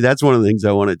 and actually, that's one of the things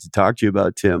I wanted to talk to you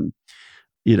about, Tim.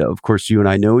 Of course, you and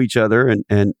I know each other,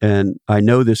 and I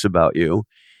know this about you.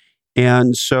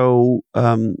 And so,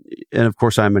 and of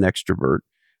course, I'm an extrovert.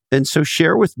 And so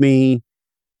share with me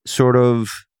sort of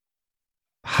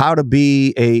how to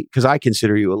be because I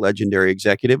consider you a legendary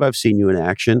executive. I've seen you in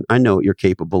action. I know what you're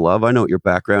capable of. I know what your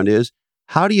background is.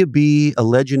 How do you be a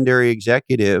legendary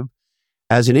executive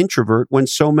as an introvert when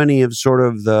so many of sort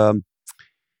of the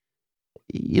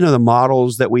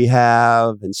models that we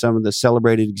have and some of the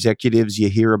celebrated executives you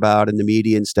hear about in the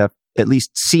media and stuff at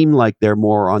least seem like they're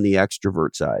more on the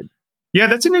extrovert side? Yeah,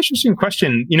 that's an interesting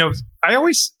question. I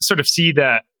always sort of see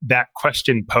that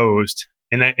question posed,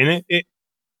 and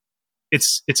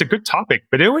it's a good topic,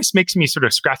 but it always makes me sort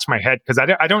of scratch my head because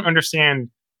I don't understand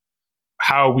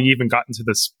how we even got into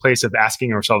this place of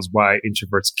asking ourselves why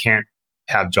introverts can't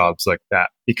have jobs like that.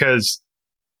 Because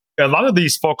a lot of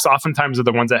these folks oftentimes are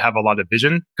the ones that have a lot of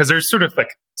vision because they're sort of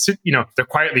like, they're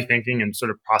quietly thinking and sort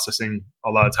of processing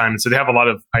a lot of time. And so they have a lot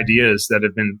of ideas that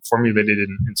have been formulated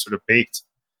and sort of baked.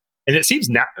 And it seems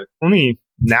only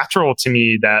natural to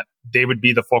me that they would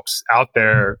be the folks out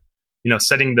there,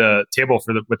 setting the table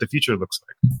for what the future looks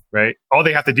like, right? All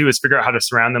they have to do is figure out how to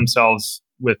surround themselves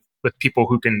with people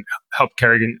who can help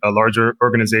carry a larger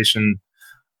organization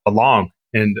along.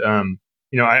 And,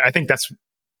 I think that's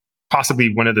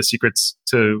possibly one of the secrets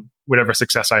to whatever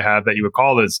success I have that you would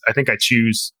call is I think I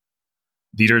choose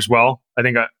leaders well. I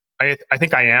think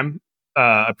I am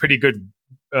a pretty good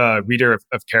reader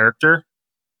of character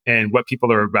and what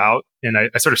people are about. And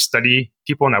I sort of study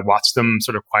people and I watch them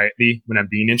sort of quietly when I'm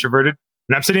being introverted.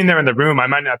 When I'm sitting there in the room, I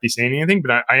might not be saying anything,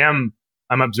 but I'm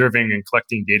observing and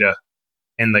collecting data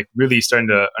and like really starting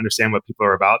to understand what people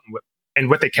are about and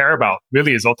what they care about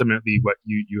really is ultimately what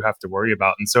you have to worry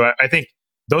about. And so I think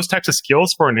those types of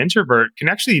skills for an introvert can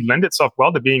actually lend itself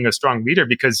well to being a strong leader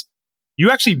because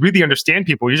you actually really understand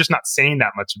people. You're just not saying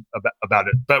that much about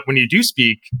it. But when you do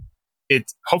speak,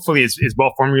 it hopefully is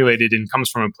well formulated and comes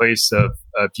from a place of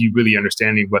you really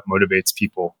understanding what motivates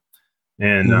people.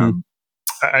 And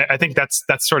I think that's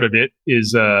sort of it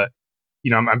is,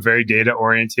 I'm very data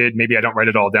oriented. Maybe I don't write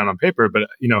it all down on paper, but,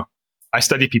 I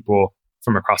study people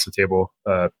from across the table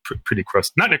pretty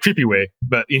close. Not in a creepy way,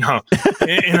 but, yeah,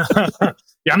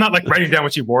 I'm not like writing down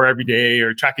what you wore every day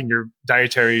or tracking your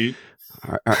dietary.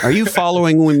 Are you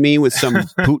following with me with some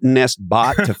Putin-esque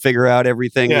bot to figure out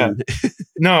everything? Yeah.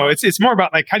 No, it's more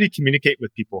about like, how do you communicate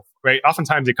with people, right?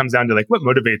 Oftentimes it comes down to like, what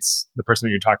motivates the person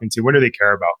that you're talking to? What do they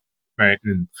care about? Right.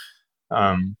 And,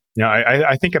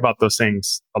 I think about those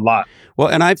things a lot. Well,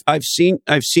 and I've seen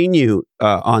you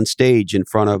on stage in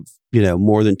front of,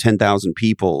 more than 10,000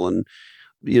 people. And,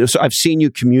 so I've seen you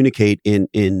communicate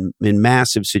in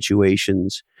massive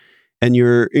situations and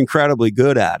you're incredibly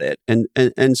good at it.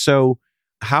 And so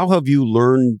how have you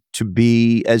learned to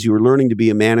be, as you were learning to be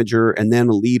a manager and then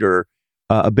a leader,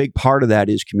 a big part of that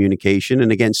is communication.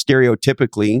 And again,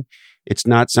 stereotypically, it's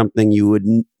not something you would,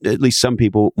 at least some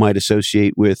people might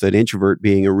associate with an introvert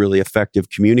being a really effective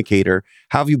communicator.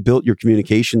 How have you built your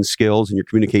communication skills and your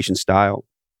communication style?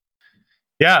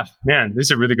 Yeah, man,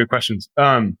 these are really good questions.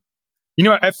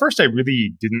 At first I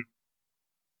really didn't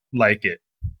like it,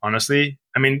 honestly.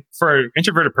 I mean, for an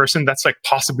introverted person, that's like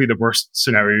possibly the worst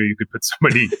scenario you could put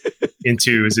somebody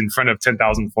into is in front of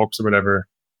 10,000 folks or whatever.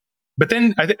 But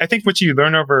then I think what you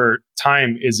learn over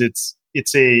time is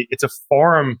it's a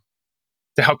forum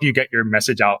to help you get your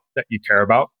message out that you care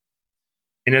about.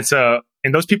 And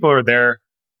and those people are there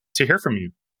to hear from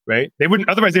you, right?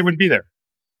 Otherwise they wouldn't be there.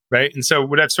 Right. And so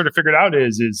what I've sort of figured out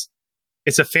is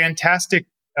it's a fantastic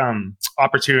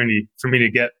opportunity for me to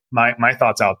get my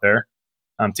thoughts out there,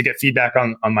 to get feedback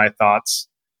on my thoughts,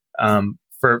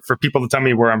 for people to tell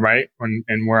me where I'm right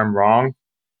and where I'm wrong.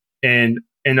 And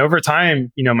over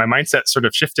time, my mindset sort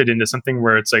of shifted into something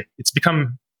where it's like, it's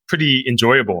become pretty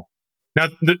enjoyable. Now,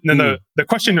 the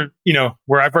question,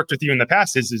 where I've worked with you in the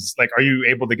past is like, are you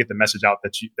able to get the message out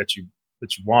that you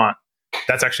want?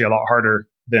 That's actually a lot harder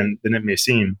than it may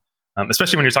seem,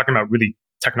 especially when you're talking about really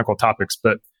technical topics.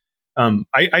 But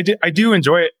I do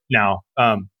enjoy it now.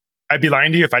 I'd be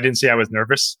lying to you if I didn't say I was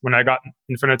nervous when I got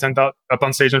in front of 10,000 up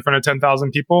on stage in front of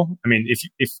 10,000 people. I mean, if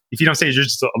you don't say you're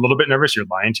just a little bit nervous, you're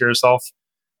lying to yourself.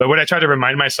 But what I try to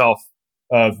remind myself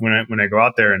of when I go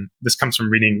out there, and this comes from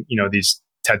reading these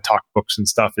TED Talk books and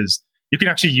stuff, is you can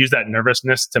actually use that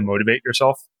nervousness to motivate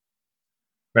yourself,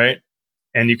 right?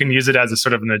 And you can use it as a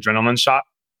sort of an adrenaline shot.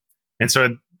 And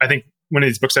so I think one of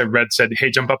these books I read said,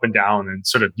 hey, jump up and down and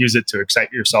sort of use it to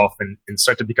excite yourself and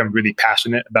start to become really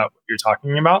passionate about what you're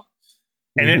talking about.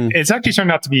 And it's actually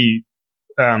turned out to be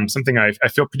something I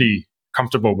feel pretty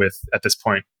comfortable with at this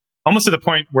point, almost to the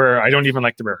point where I don't even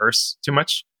like to rehearse too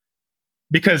much.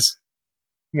 Because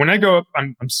when I go up,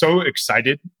 I'm so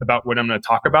excited about what I'm going to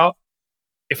talk about.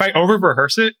 if I over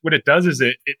rehearse it, what it does is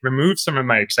it removes some of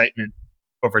my excitement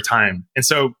over time. And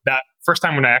so that first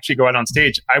time when I actually go out on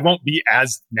stage, I won't be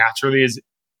as naturally as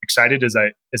excited as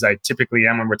I typically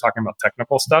am when we're talking about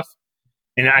technical stuff.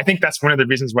 And I think that's one of the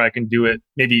reasons why I can do it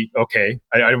maybe okay.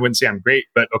 I wouldn't say I'm great,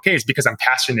 but okay is because I'm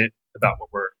passionate about what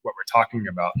we're talking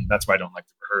about. And that's why I don't like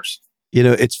to rehearse.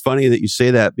 It's funny that you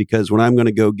say that, because when I'm going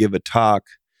to go give a talk,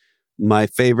 my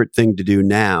favorite thing to do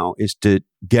now is to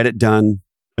get it done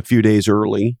a few days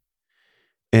early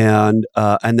and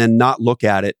then not look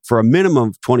at it for a minimum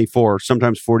of 24,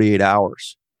 sometimes 48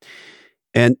 hours.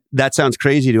 And that sounds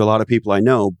crazy to a lot of people I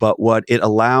know, but what it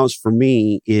allows for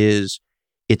me is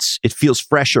it feels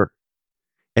fresher.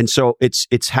 And so it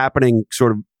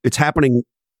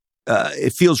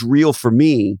feels real for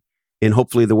me in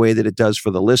hopefully the way that it does for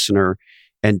the listener.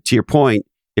 And to your point,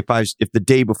 if the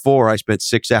day before I spent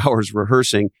 6 hours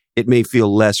rehearsing, it may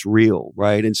feel less real,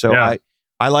 right? And so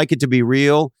I like it to be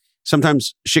real.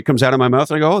 Sometimes shit comes out of my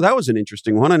mouth and I go, oh, that was an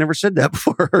interesting one. I never said that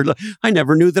before. I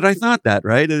never knew that I thought that,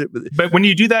 right? But when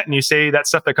you do that and you say that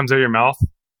stuff that comes out of your mouth,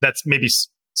 that's maybe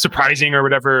surprising or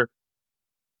whatever,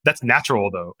 that's natural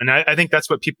though. And I think that's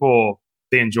what people,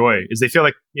 they enjoy, is they feel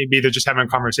like maybe they're just having a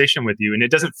conversation with you and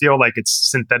it doesn't feel like it's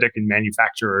synthetic and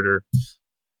manufactured, or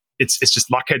it's just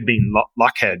Lochhead being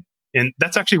Lochhead. And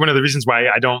that's actually one of the reasons why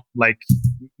I don't like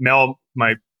Mel,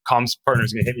 my comms partner,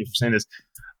 is going to hit me for saying this.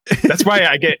 That's why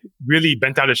I get really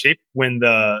bent out of shape when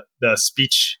the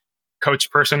speech coach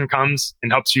person comes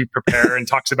and helps you prepare and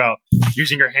talks about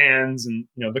using your hands and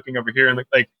looking over here and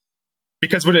like,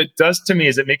 because what it does to me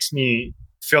is it makes me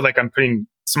feel like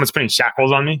someone's putting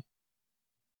shackles on me.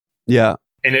 Yeah.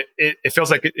 And it feels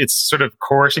like it's sort of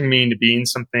coercing me into being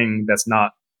something that's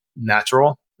not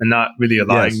natural and not really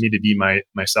allowing me to be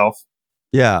myself.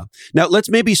 Yeah. Now let's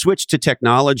maybe switch to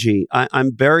technology.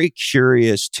 I'm very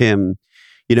curious, Tim.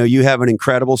 You have an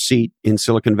incredible seat in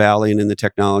Silicon Valley and in the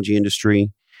technology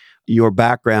industry. Your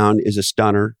background is a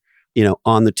stunner,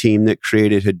 on the team that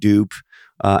created Hadoop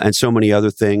and so many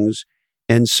other things.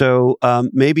 And so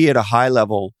maybe at a high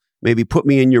level, maybe put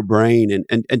me in your brain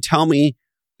and tell me,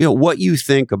 what you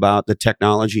think about the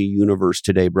technology universe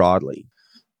today broadly.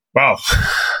 Wow.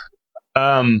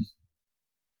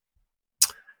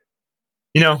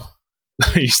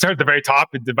 You start at the very top.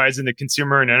 It divides into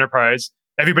consumer and enterprise.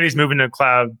 Everybody's moving to the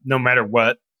cloud no matter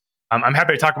what. I'm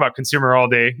happy to talk about consumer all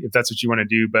day if that's what you want to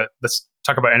do, but let's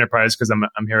talk about enterprise because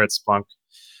I'm here at Splunk.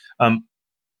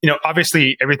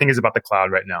 Obviously everything is about the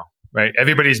cloud right now, right?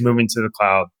 Everybody's moving to the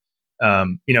cloud.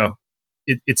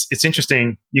 It's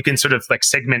interesting. You can sort of like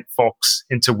segment folks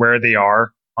into where they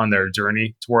are on their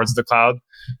journey towards the cloud.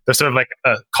 There's sort of like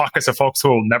a caucus of folks who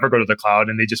will never go to the cloud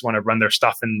and they just want to run their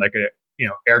stuff in like a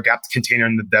air gapped container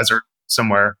in the desert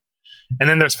somewhere. And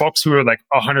then there's folks who are like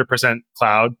 100%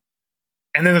 cloud.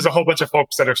 And then there's a whole bunch of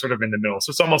folks that are sort of in the middle. So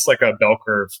it's almost like a bell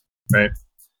curve, right?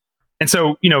 And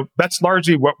so, that's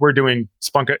largely what we're doing.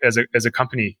 Splunk as a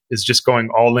company is just going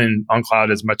all in on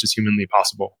cloud as much as humanly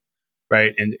possible,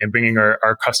 right? And bringing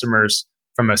our customers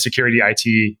from a security,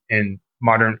 IT, and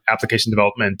modern application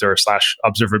development or /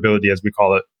 observability, as we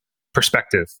call it,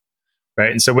 perspective,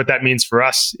 right? And so what that means for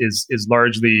us is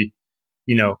largely,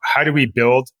 how do we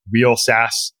build real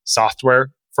SaaS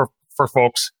software for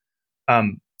folks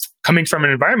coming from an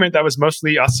environment that was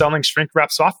mostly us selling shrink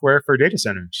wrap software for data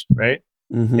centers, right?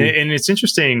 Mm-hmm. And it's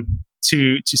interesting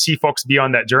to see folks be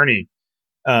on that journey.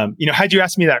 Had you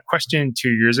asked me that question 2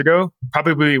 years ago,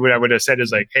 probably what I would have said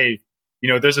is like, hey,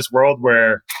 there's this world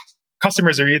where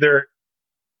customers are either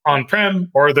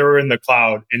on-prem or they're in the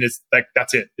cloud, and it's like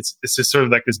that's it. It's just sort of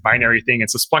like this binary thing. And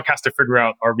so Splunk has to figure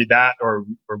out, are we that or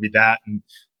are we that? And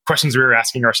questions we were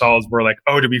asking ourselves were like,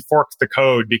 oh, do we fork the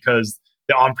code because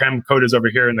the on-prem code is over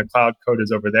here and the cloud code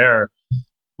is over there?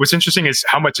 What's interesting is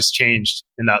how much has changed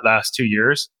in that last 2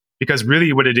 years, because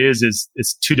really what it is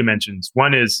two dimensions.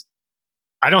 One is,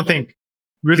 I don't think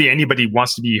really anybody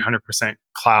wants to be 100%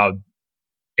 cloud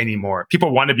anymore.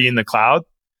 People want to be in the cloud,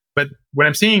 but what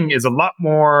I'm seeing is a lot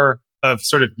more of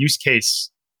sort of use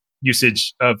case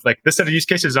usage of like this set of use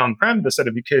cases on-prem, this set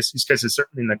of use cases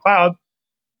certainly in the cloud.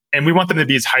 And we want them to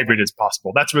be as hybrid as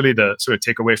possible. That's really the sort of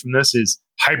takeaway from this is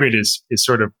hybrid is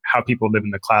sort of how people live in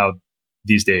the cloud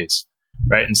these days,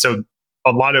 right? And so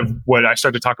a lot of what I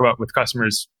started to talk about with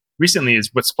customers recently is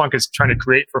what Splunk is trying to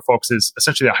create for folks is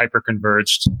essentially a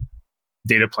hyper-converged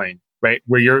data plane, right?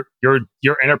 Where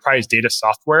your enterprise data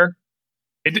software,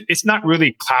 it's not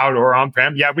really cloud or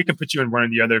on-prem. Yeah, we can put you in one or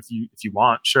the other if you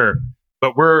want, sure.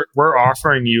 But we're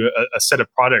offering you a set of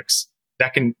products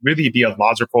that can really be a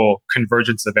logical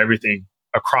convergence of everything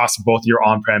across both your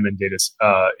on-prem and data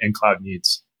and cloud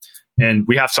needs. And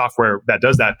we have software that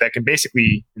does that can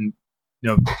basically,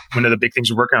 one of the big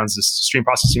things we're working on is this stream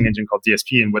processing engine called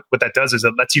DSP. And what that does is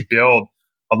it lets you build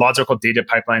a logical data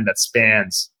pipeline that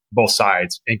spans both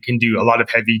sides and can do a lot of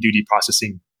heavy duty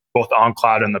processing, both on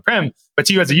cloud and the prem. But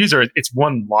to you as a user, it's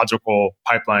one logical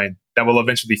pipeline that will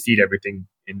eventually feed everything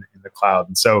in the cloud.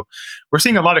 And so we're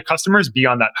seeing a lot of customers be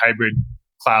on that hybrid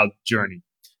cloud journey.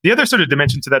 The other sort of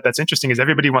dimension to that's interesting is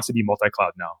everybody wants to be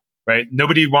multi-cloud now, right?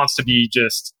 Nobody wants to be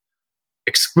just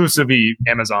exclusively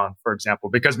Amazon, for example,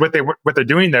 because what they're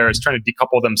doing there is trying to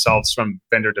decouple themselves from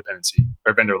vendor dependency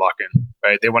or vendor lock-in,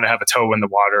 right? They want to have a toe in the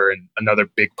water and another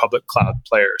big public cloud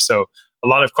player. So a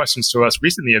lot of questions to us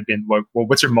recently have been, well,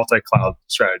 what's your multi-cloud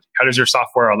strategy? How does your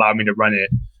software allow me to run it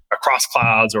across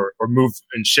clouds or move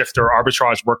and shift or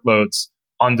arbitrage workloads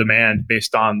on demand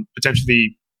based on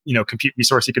potentially, compute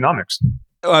resource economics?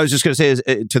 I was just going to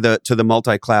say to the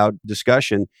multi-cloud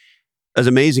discussion, as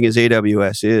amazing as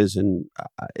AWS is, and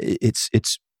it's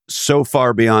so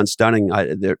far beyond stunning.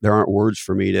 There aren't words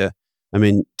for me to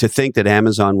think that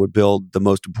Amazon would build the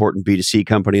most important B2C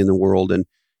company in the world, and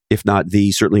if not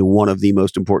certainly one of the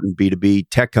most important B2B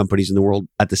tech companies in the world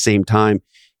at the same time,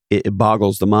 it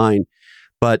boggles the mind.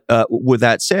 But with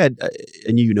that said,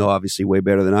 and obviously way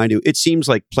better than I do, it seems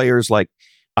like players like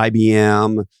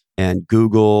IBM and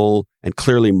Google and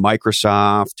clearly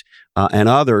Microsoft and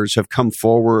others have come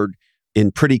forward in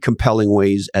pretty compelling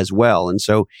ways as well. And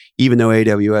so even though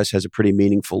AWS has a pretty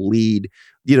meaningful lead,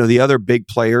 the other big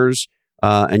players,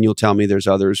 and you'll tell me there's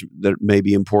others that may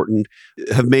be important,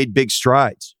 have made big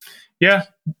strides. Yeah,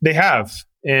 they have.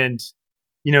 And,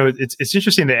 it's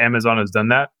interesting that Amazon has done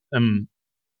that.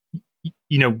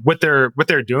 What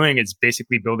they're doing is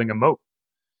basically building a moat,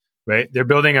 right? They're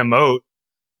building a moat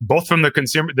both from the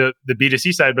consumer, the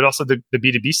B2C side, but also the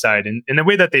B2B side. And the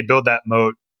way that they build that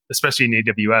moat, especially in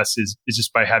AWS, is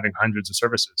just by having hundreds of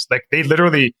services. Like they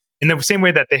literally, in the same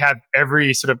way that they have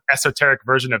every sort of esoteric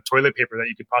version of toilet paper that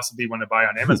you could possibly want to buy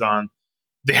on Amazon,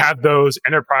 they have those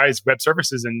enterprise web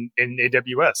services in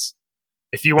AWS.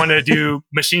 If you want to do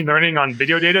machine learning on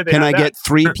video data, Can I get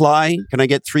 3-ply? Can I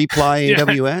get 3-ply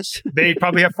AWS? They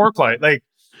probably have 4-ply. Like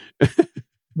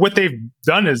what they've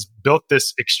done is built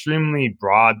this extremely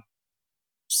broad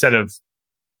set of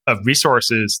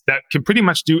resources that can pretty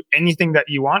much do anything that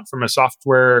you want from a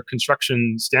software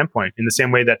construction standpoint, in the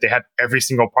same way that they have every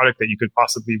single product that you could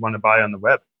possibly want to buy on the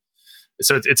web.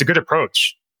 So it's a good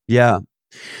approach. Yeah.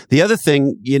 The other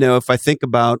thing, if I think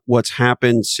about what's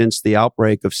happened since the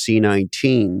outbreak of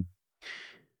C-19,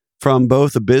 from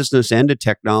both a business and a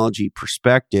technology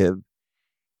perspective,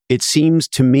 it seems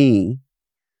to me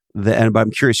that, and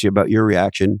I'm curious about your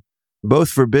reaction, both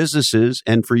for businesses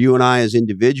and for you and I as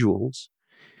individuals,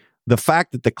 the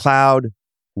fact that the cloud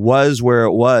was where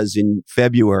it was in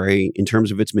February in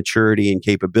terms of its maturity and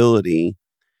capability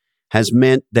has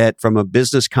meant that from a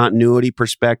business continuity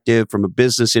perspective, from a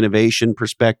business innovation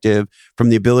perspective, from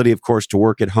the ability, of course, to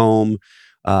work at home,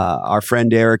 our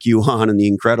friend Eric Yuan and the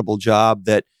incredible job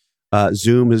that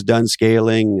Zoom has done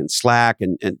scaling, and Slack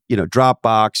and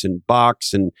Dropbox and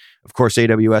Box and, of course,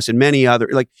 AWS and many other,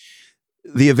 like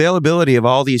the availability of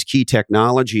all these key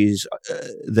technologies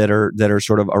that are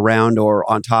sort of around or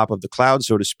on top of the cloud,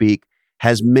 so to speak,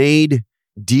 has made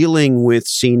dealing with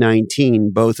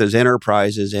C-19, both as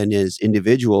enterprises and as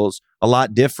individuals, a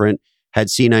lot different had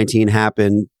C-19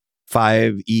 happened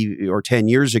 5 or 10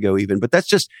 years ago even. But that's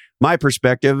just my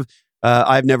perspective.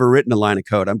 I've never written a line of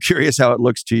code. I'm curious how it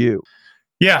looks to you.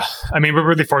 Yeah. We're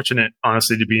really fortunate,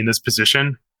 honestly, to be in this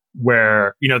position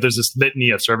where, there's this litany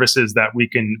of services that we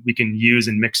can use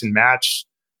and mix and match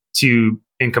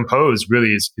and compose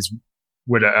really is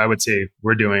what I would say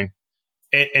we're doing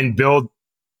and build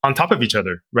on top of each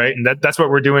other, right? And that's what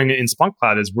we're doing in Splunk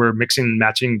Cloud is we're mixing and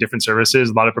matching different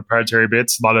services, a lot of proprietary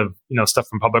bits, a lot of, stuff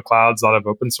from public clouds, a lot of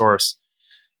open source.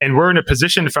 And we're in a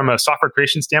position from a software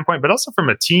creation standpoint, but also from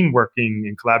a team working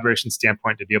and collaboration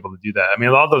standpoint to be able to do that.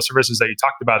 A lot of those services that you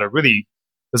talked about are really,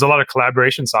 there's a lot of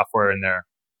collaboration software in there.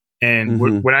 And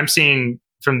what I'm seeing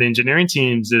from the engineering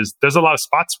teams is there's a lot of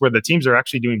spots where the teams are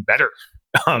actually doing better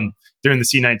during the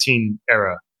C-19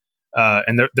 era.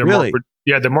 And they're really?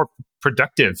 they're more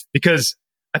productive, because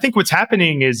I think what's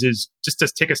happening is just to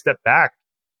take a step back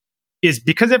is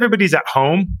because everybody's at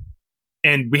home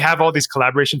and we have all these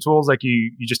collaboration tools like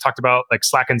you just talked about, like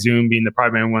Slack and Zoom being the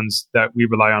primary ones that we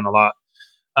rely on a lot.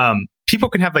 People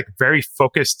can have like very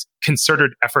focused,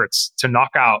 concerted efforts to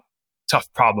knock out tough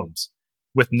problems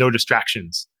with no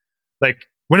distractions. Like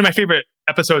one of my favorite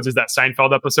episodes is that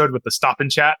Seinfeld episode with the stop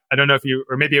and chat. I don't know if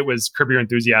or maybe it was Curb Your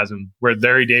Enthusiasm, where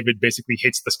Larry David basically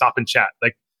hates the stop and chat.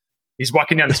 Like, he's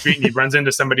walking down the street and he runs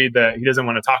into somebody that he doesn't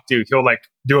want to talk to, he'll like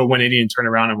do a 180 and turn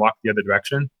around and walk the other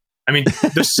direction. I mean,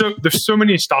 there's so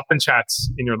many stop and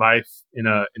chats in your life in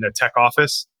a tech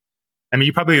office. I mean,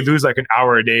 you probably lose like an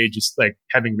hour a day just like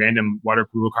having random water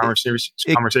cooler conversations.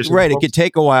 Right. It could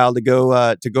take a while to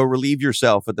go relieve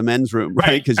yourself at the men's room,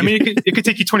 right? I mean, it could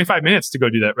take you 25 minutes to go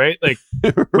do that, right? Like,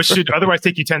 which should otherwise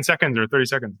take you 10 seconds or 30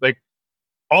 seconds. Like,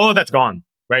 all of that's gone,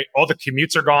 right? All the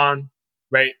commutes are gone,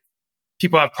 right?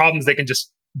 People have problems, they can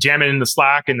just jam it in the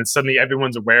Slack and then suddenly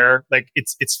everyone's aware. Like,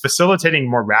 it's facilitating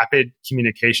more rapid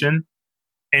communication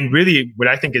and really what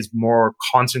I think is more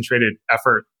concentrated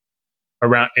effort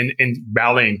around and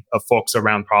rallying of folks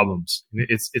around problems. And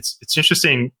it's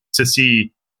interesting to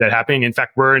see that happening. In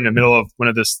fact, we're in the middle of one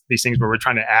of these things where we're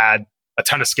trying to add a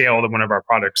ton of scale to one of our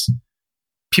products.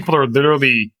 People are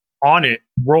literally on it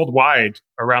worldwide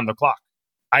around the clock.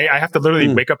 I have to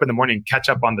literally wake up in the morning, catch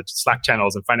up on the Slack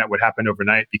channels and find out what happened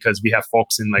overnight because we have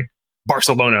folks in like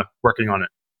Barcelona working on it.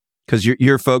 Because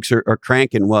your folks are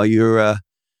cranking while you're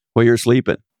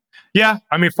sleeping. Yeah,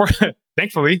 I mean,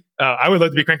 thankfully, I would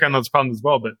love to be cranking on those problems as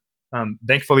well, but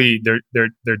thankfully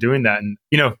they're doing that. And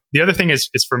you know, the other thing is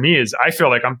for me is I feel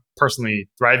like I'm personally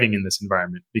thriving in this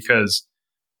environment because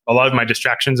a lot of my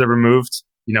distractions are removed.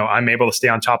 You know, I'm able to stay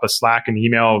on top of Slack and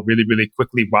email really, really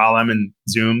quickly while I'm in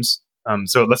Zooms.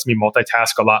 So it lets me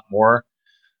multitask a lot more.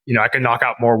 You know, I can knock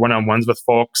out more one-on-ones with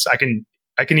folks. I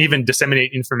can even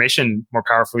disseminate information more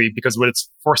powerfully because what it's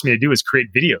forced me to do is create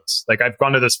videos. Like I've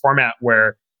gone to this format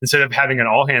where instead of having an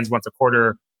all hands once a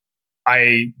quarter,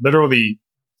 I literally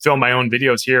film my own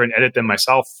videos here and edit them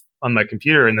myself on my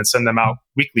computer and then send them out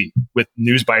weekly with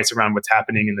news bites around what's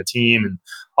happening in the team. And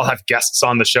I'll have guests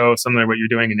on the show, similar to what you're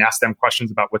doing, and ask them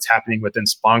questions about what's happening within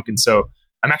Splunk. And so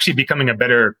I'm actually becoming a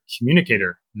better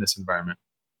communicator in this environment.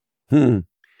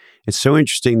 It's so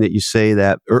interesting that you say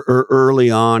that. Early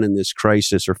on in this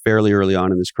crisis, or fairly early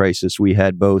on in this crisis, we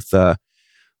had both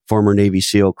former Navy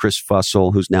SEAL Chris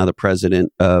Fussell, who's now the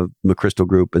president of McChrystal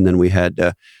Group, and then we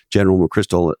had General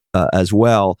McChrystal as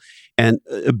well. And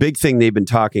a big thing they've been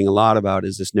talking a lot about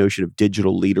is this notion of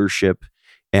digital leadership,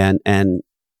 and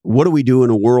what do we do in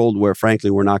a world where,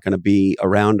 frankly, we're not going to be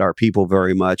around our people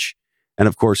very much. And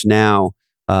of course, now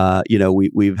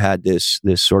we've had this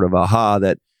sort of aha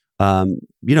that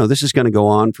this is going to go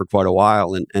on for quite a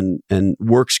while, and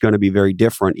work's going to be very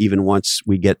different even once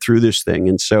we get through this thing.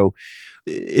 And so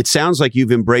it sounds like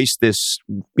you've embraced this,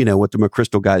 what the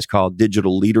McChrystal guys call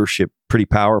digital leadership pretty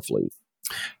powerfully.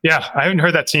 Yeah, I haven't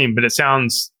heard that team, but it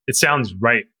sounds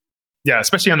right. Yeah,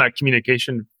 especially on that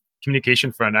communication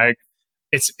front.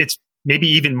 It's maybe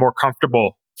even more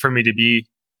comfortable for me to be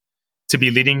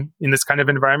leading in this kind of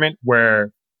environment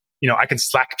where, I can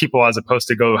Slack people as opposed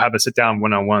to go have a sit down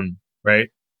one-on-one, right?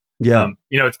 Yeah.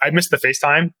 I miss the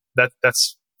FaceTime.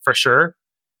 That's for sure.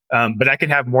 But I can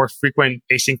have more frequent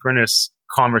asynchronous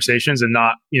conversations and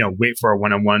not, wait for a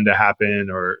one-on-one to happen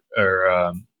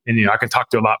and I can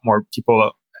talk to a lot more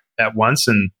people at once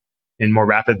and more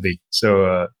rapidly.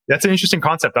 So that's an interesting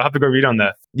concept. I'll have to go read on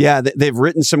that. Yeah, they've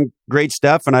written some great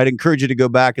stuff, and I'd encourage you to go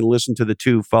back and listen to the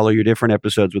two Follow Your Different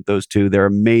episodes with those two. They're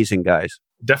amazing guys.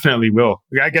 Definitely will.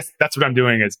 I guess that's what I'm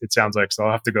doing. It sounds like. So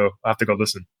I'll have to go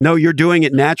listen. No, you're doing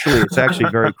it naturally. It's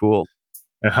actually very cool.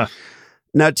 Uh-huh.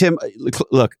 Now, Tim,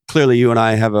 look, clearly you and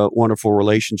I have a wonderful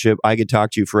relationship. I could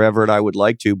talk to you forever, and I would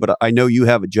like to, but I know you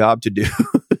have a job to do.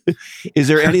 Is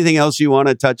there anything else you want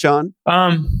to touch on?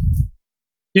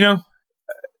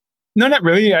 No, not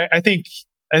really. I think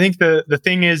the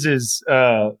thing is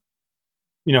for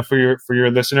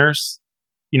your listeners,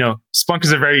 Splunk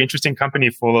is a very interesting company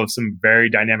full of some very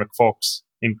dynamic folks,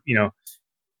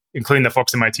 including the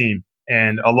folks in my team.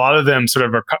 And a lot of them sort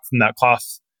of are cut from that cloth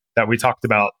that we talked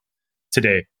about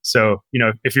today. So,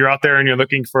 if you're out there and you're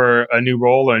looking for a new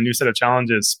role or a new set of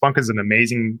challenges, Splunk is an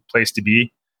amazing place to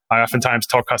be. I oftentimes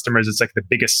tell customers it's like the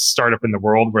biggest startup in the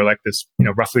world. We're like this,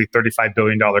 roughly $35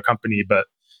 billion company, but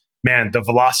man, the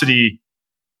velocity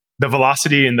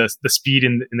and the speed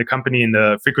in the company and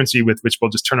the frequency with which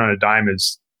we'll just turn on a dime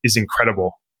is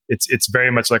incredible. It's very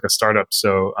much like a startup.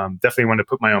 So definitely want to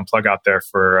put my own plug out there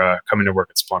for coming to work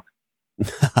at Splunk.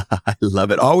 I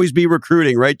love it. Always be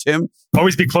recruiting, right, Tim?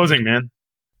 Always be closing, man.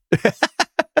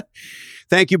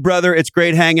 Thank you, brother. It's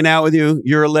great hanging out with you.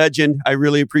 You're a legend. I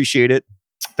really appreciate it.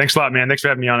 Thanks a lot, man. Thanks for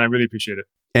having me on. I really appreciate it.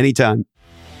 Anytime.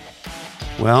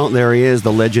 Well, there he is,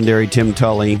 the legendary Tim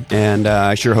Tully, and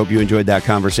I sure hope you enjoyed that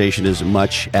conversation as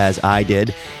much as I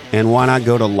did. And why not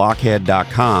go to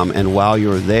lockhead.com, and while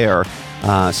you're there,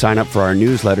 sign up for our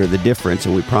newsletter, The Difference,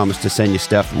 and we promise to send you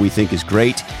stuff that we think is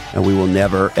great, and we will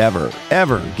never, ever,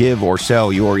 ever give or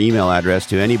sell your email address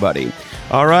to anybody.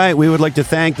 All right, we would like to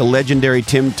thank the legendary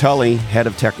Tim Tully, head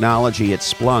of technology at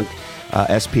Splunk,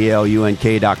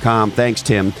 SPLUNK.com. Thanks,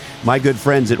 Tim. My good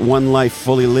friends at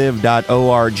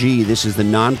onelifefullylive.org. This is the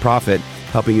nonprofit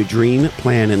helping you dream,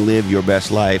 plan, and live your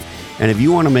best life. And if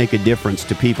you want to make a difference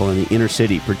to people in the inner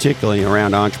city, particularly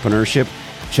around entrepreneurship,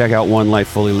 check out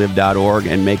onelifefullylive.org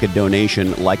and make a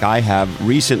donation like I have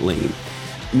recently.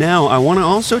 Now, I want to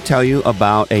also tell you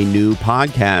about a new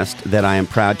podcast that I am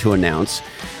proud to announce.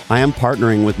 I am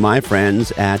partnering with my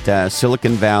friends at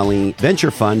Silicon Valley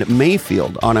Venture Fund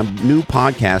Mayfield on a new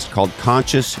podcast called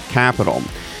Conscious Capital.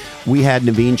 We had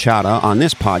Naveen Chadha on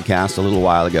this podcast a little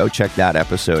while ago. Check that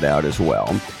episode out as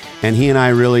well. And he and I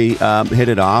really hit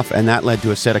it off, and that led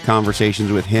to a set of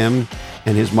conversations with him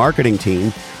and his marketing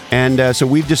team. And so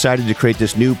we've decided to create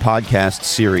this new podcast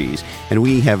series, and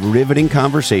we have riveting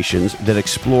conversations that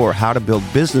explore how to build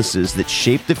businesses that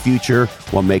shape the future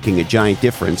while making a giant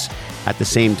difference at the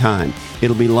same time.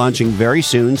 It'll be launching very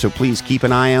soon, so please keep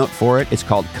an eye out for it. It's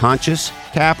called Conscious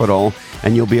Capital,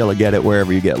 and you'll be able to get it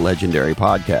wherever you get legendary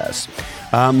podcasts.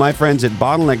 My friends at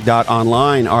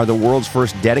Bottleneck.online are the world's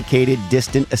first dedicated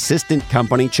distant assistant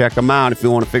company. Check them out. If you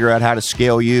want to figure out how to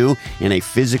scale you in a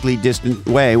physically distant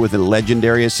way with a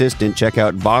legendary assistant, check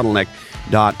out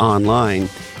Bottleneck.online.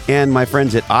 And my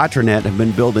friends at Atranet have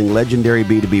been building legendary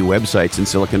B2B websites in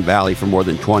Silicon Valley for more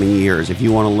than 20 years. If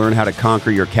you want to learn how to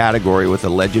conquer your category with a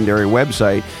legendary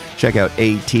website, check out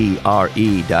atre.net.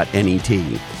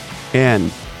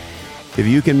 And if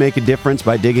you can make a difference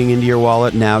by digging into your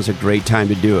wallet, now's a great time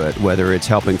to do it. Whether it's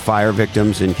helping fire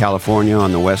victims in California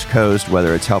on the West Coast,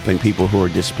 whether it's helping people who are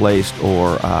displaced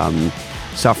or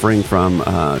suffering from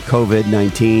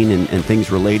COVID-19 and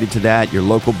things related to that, your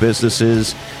local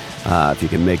businesses, if you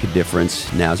can make a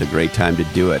difference, now's a great time to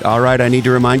do it. All right, I need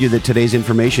to remind you that today's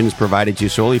information is provided to you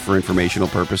solely for informational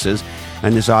purposes,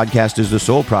 and this Oddcast is the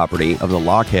sole property of the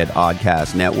Lochhead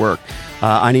Oddcast Network.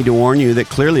 I need to warn you that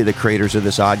clearly the creators of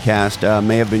this Oddcast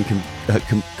may have been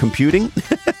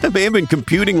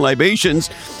computing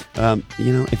libations.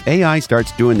 If AI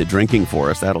starts doing the drinking for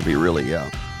us, that'll be really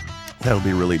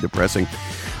depressing.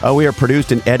 We are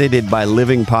produced and edited by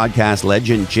living podcast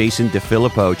legend Jason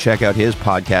DeFilippo. Check out his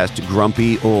podcast,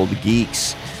 Grumpy Old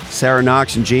Geeks. Sarah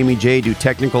Knox and Jamie J do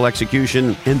technical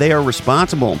execution, and they are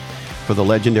responsible for the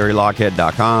legendary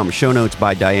Lochhead.com. Show notes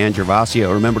by Diane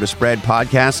Gervasio. Remember to spread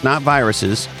podcasts, not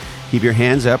viruses. Keep your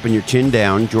hands up and your chin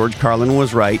down. George Carlin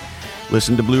was right.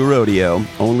 Listen to Blue Rodeo.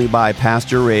 Only buy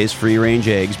pasture-raised free-range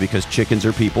eggs because chickens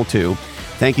are people too.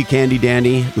 Thank you, Candy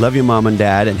Dandy. Love you, Mom and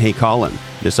Dad. And hey, Colin,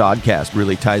 this Oddcast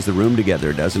really ties the room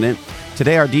together, doesn't it?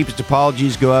 Today, our deepest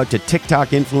apologies go out to TikTok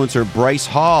influencer Bryce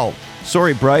Hall.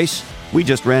 Sorry, Bryce. We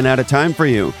just ran out of time for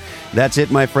you. That's it,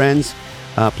 my friends.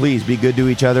 Please be good to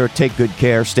each other. Take good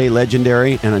care. Stay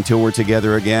legendary. And until we're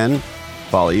together again,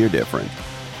 follow your different.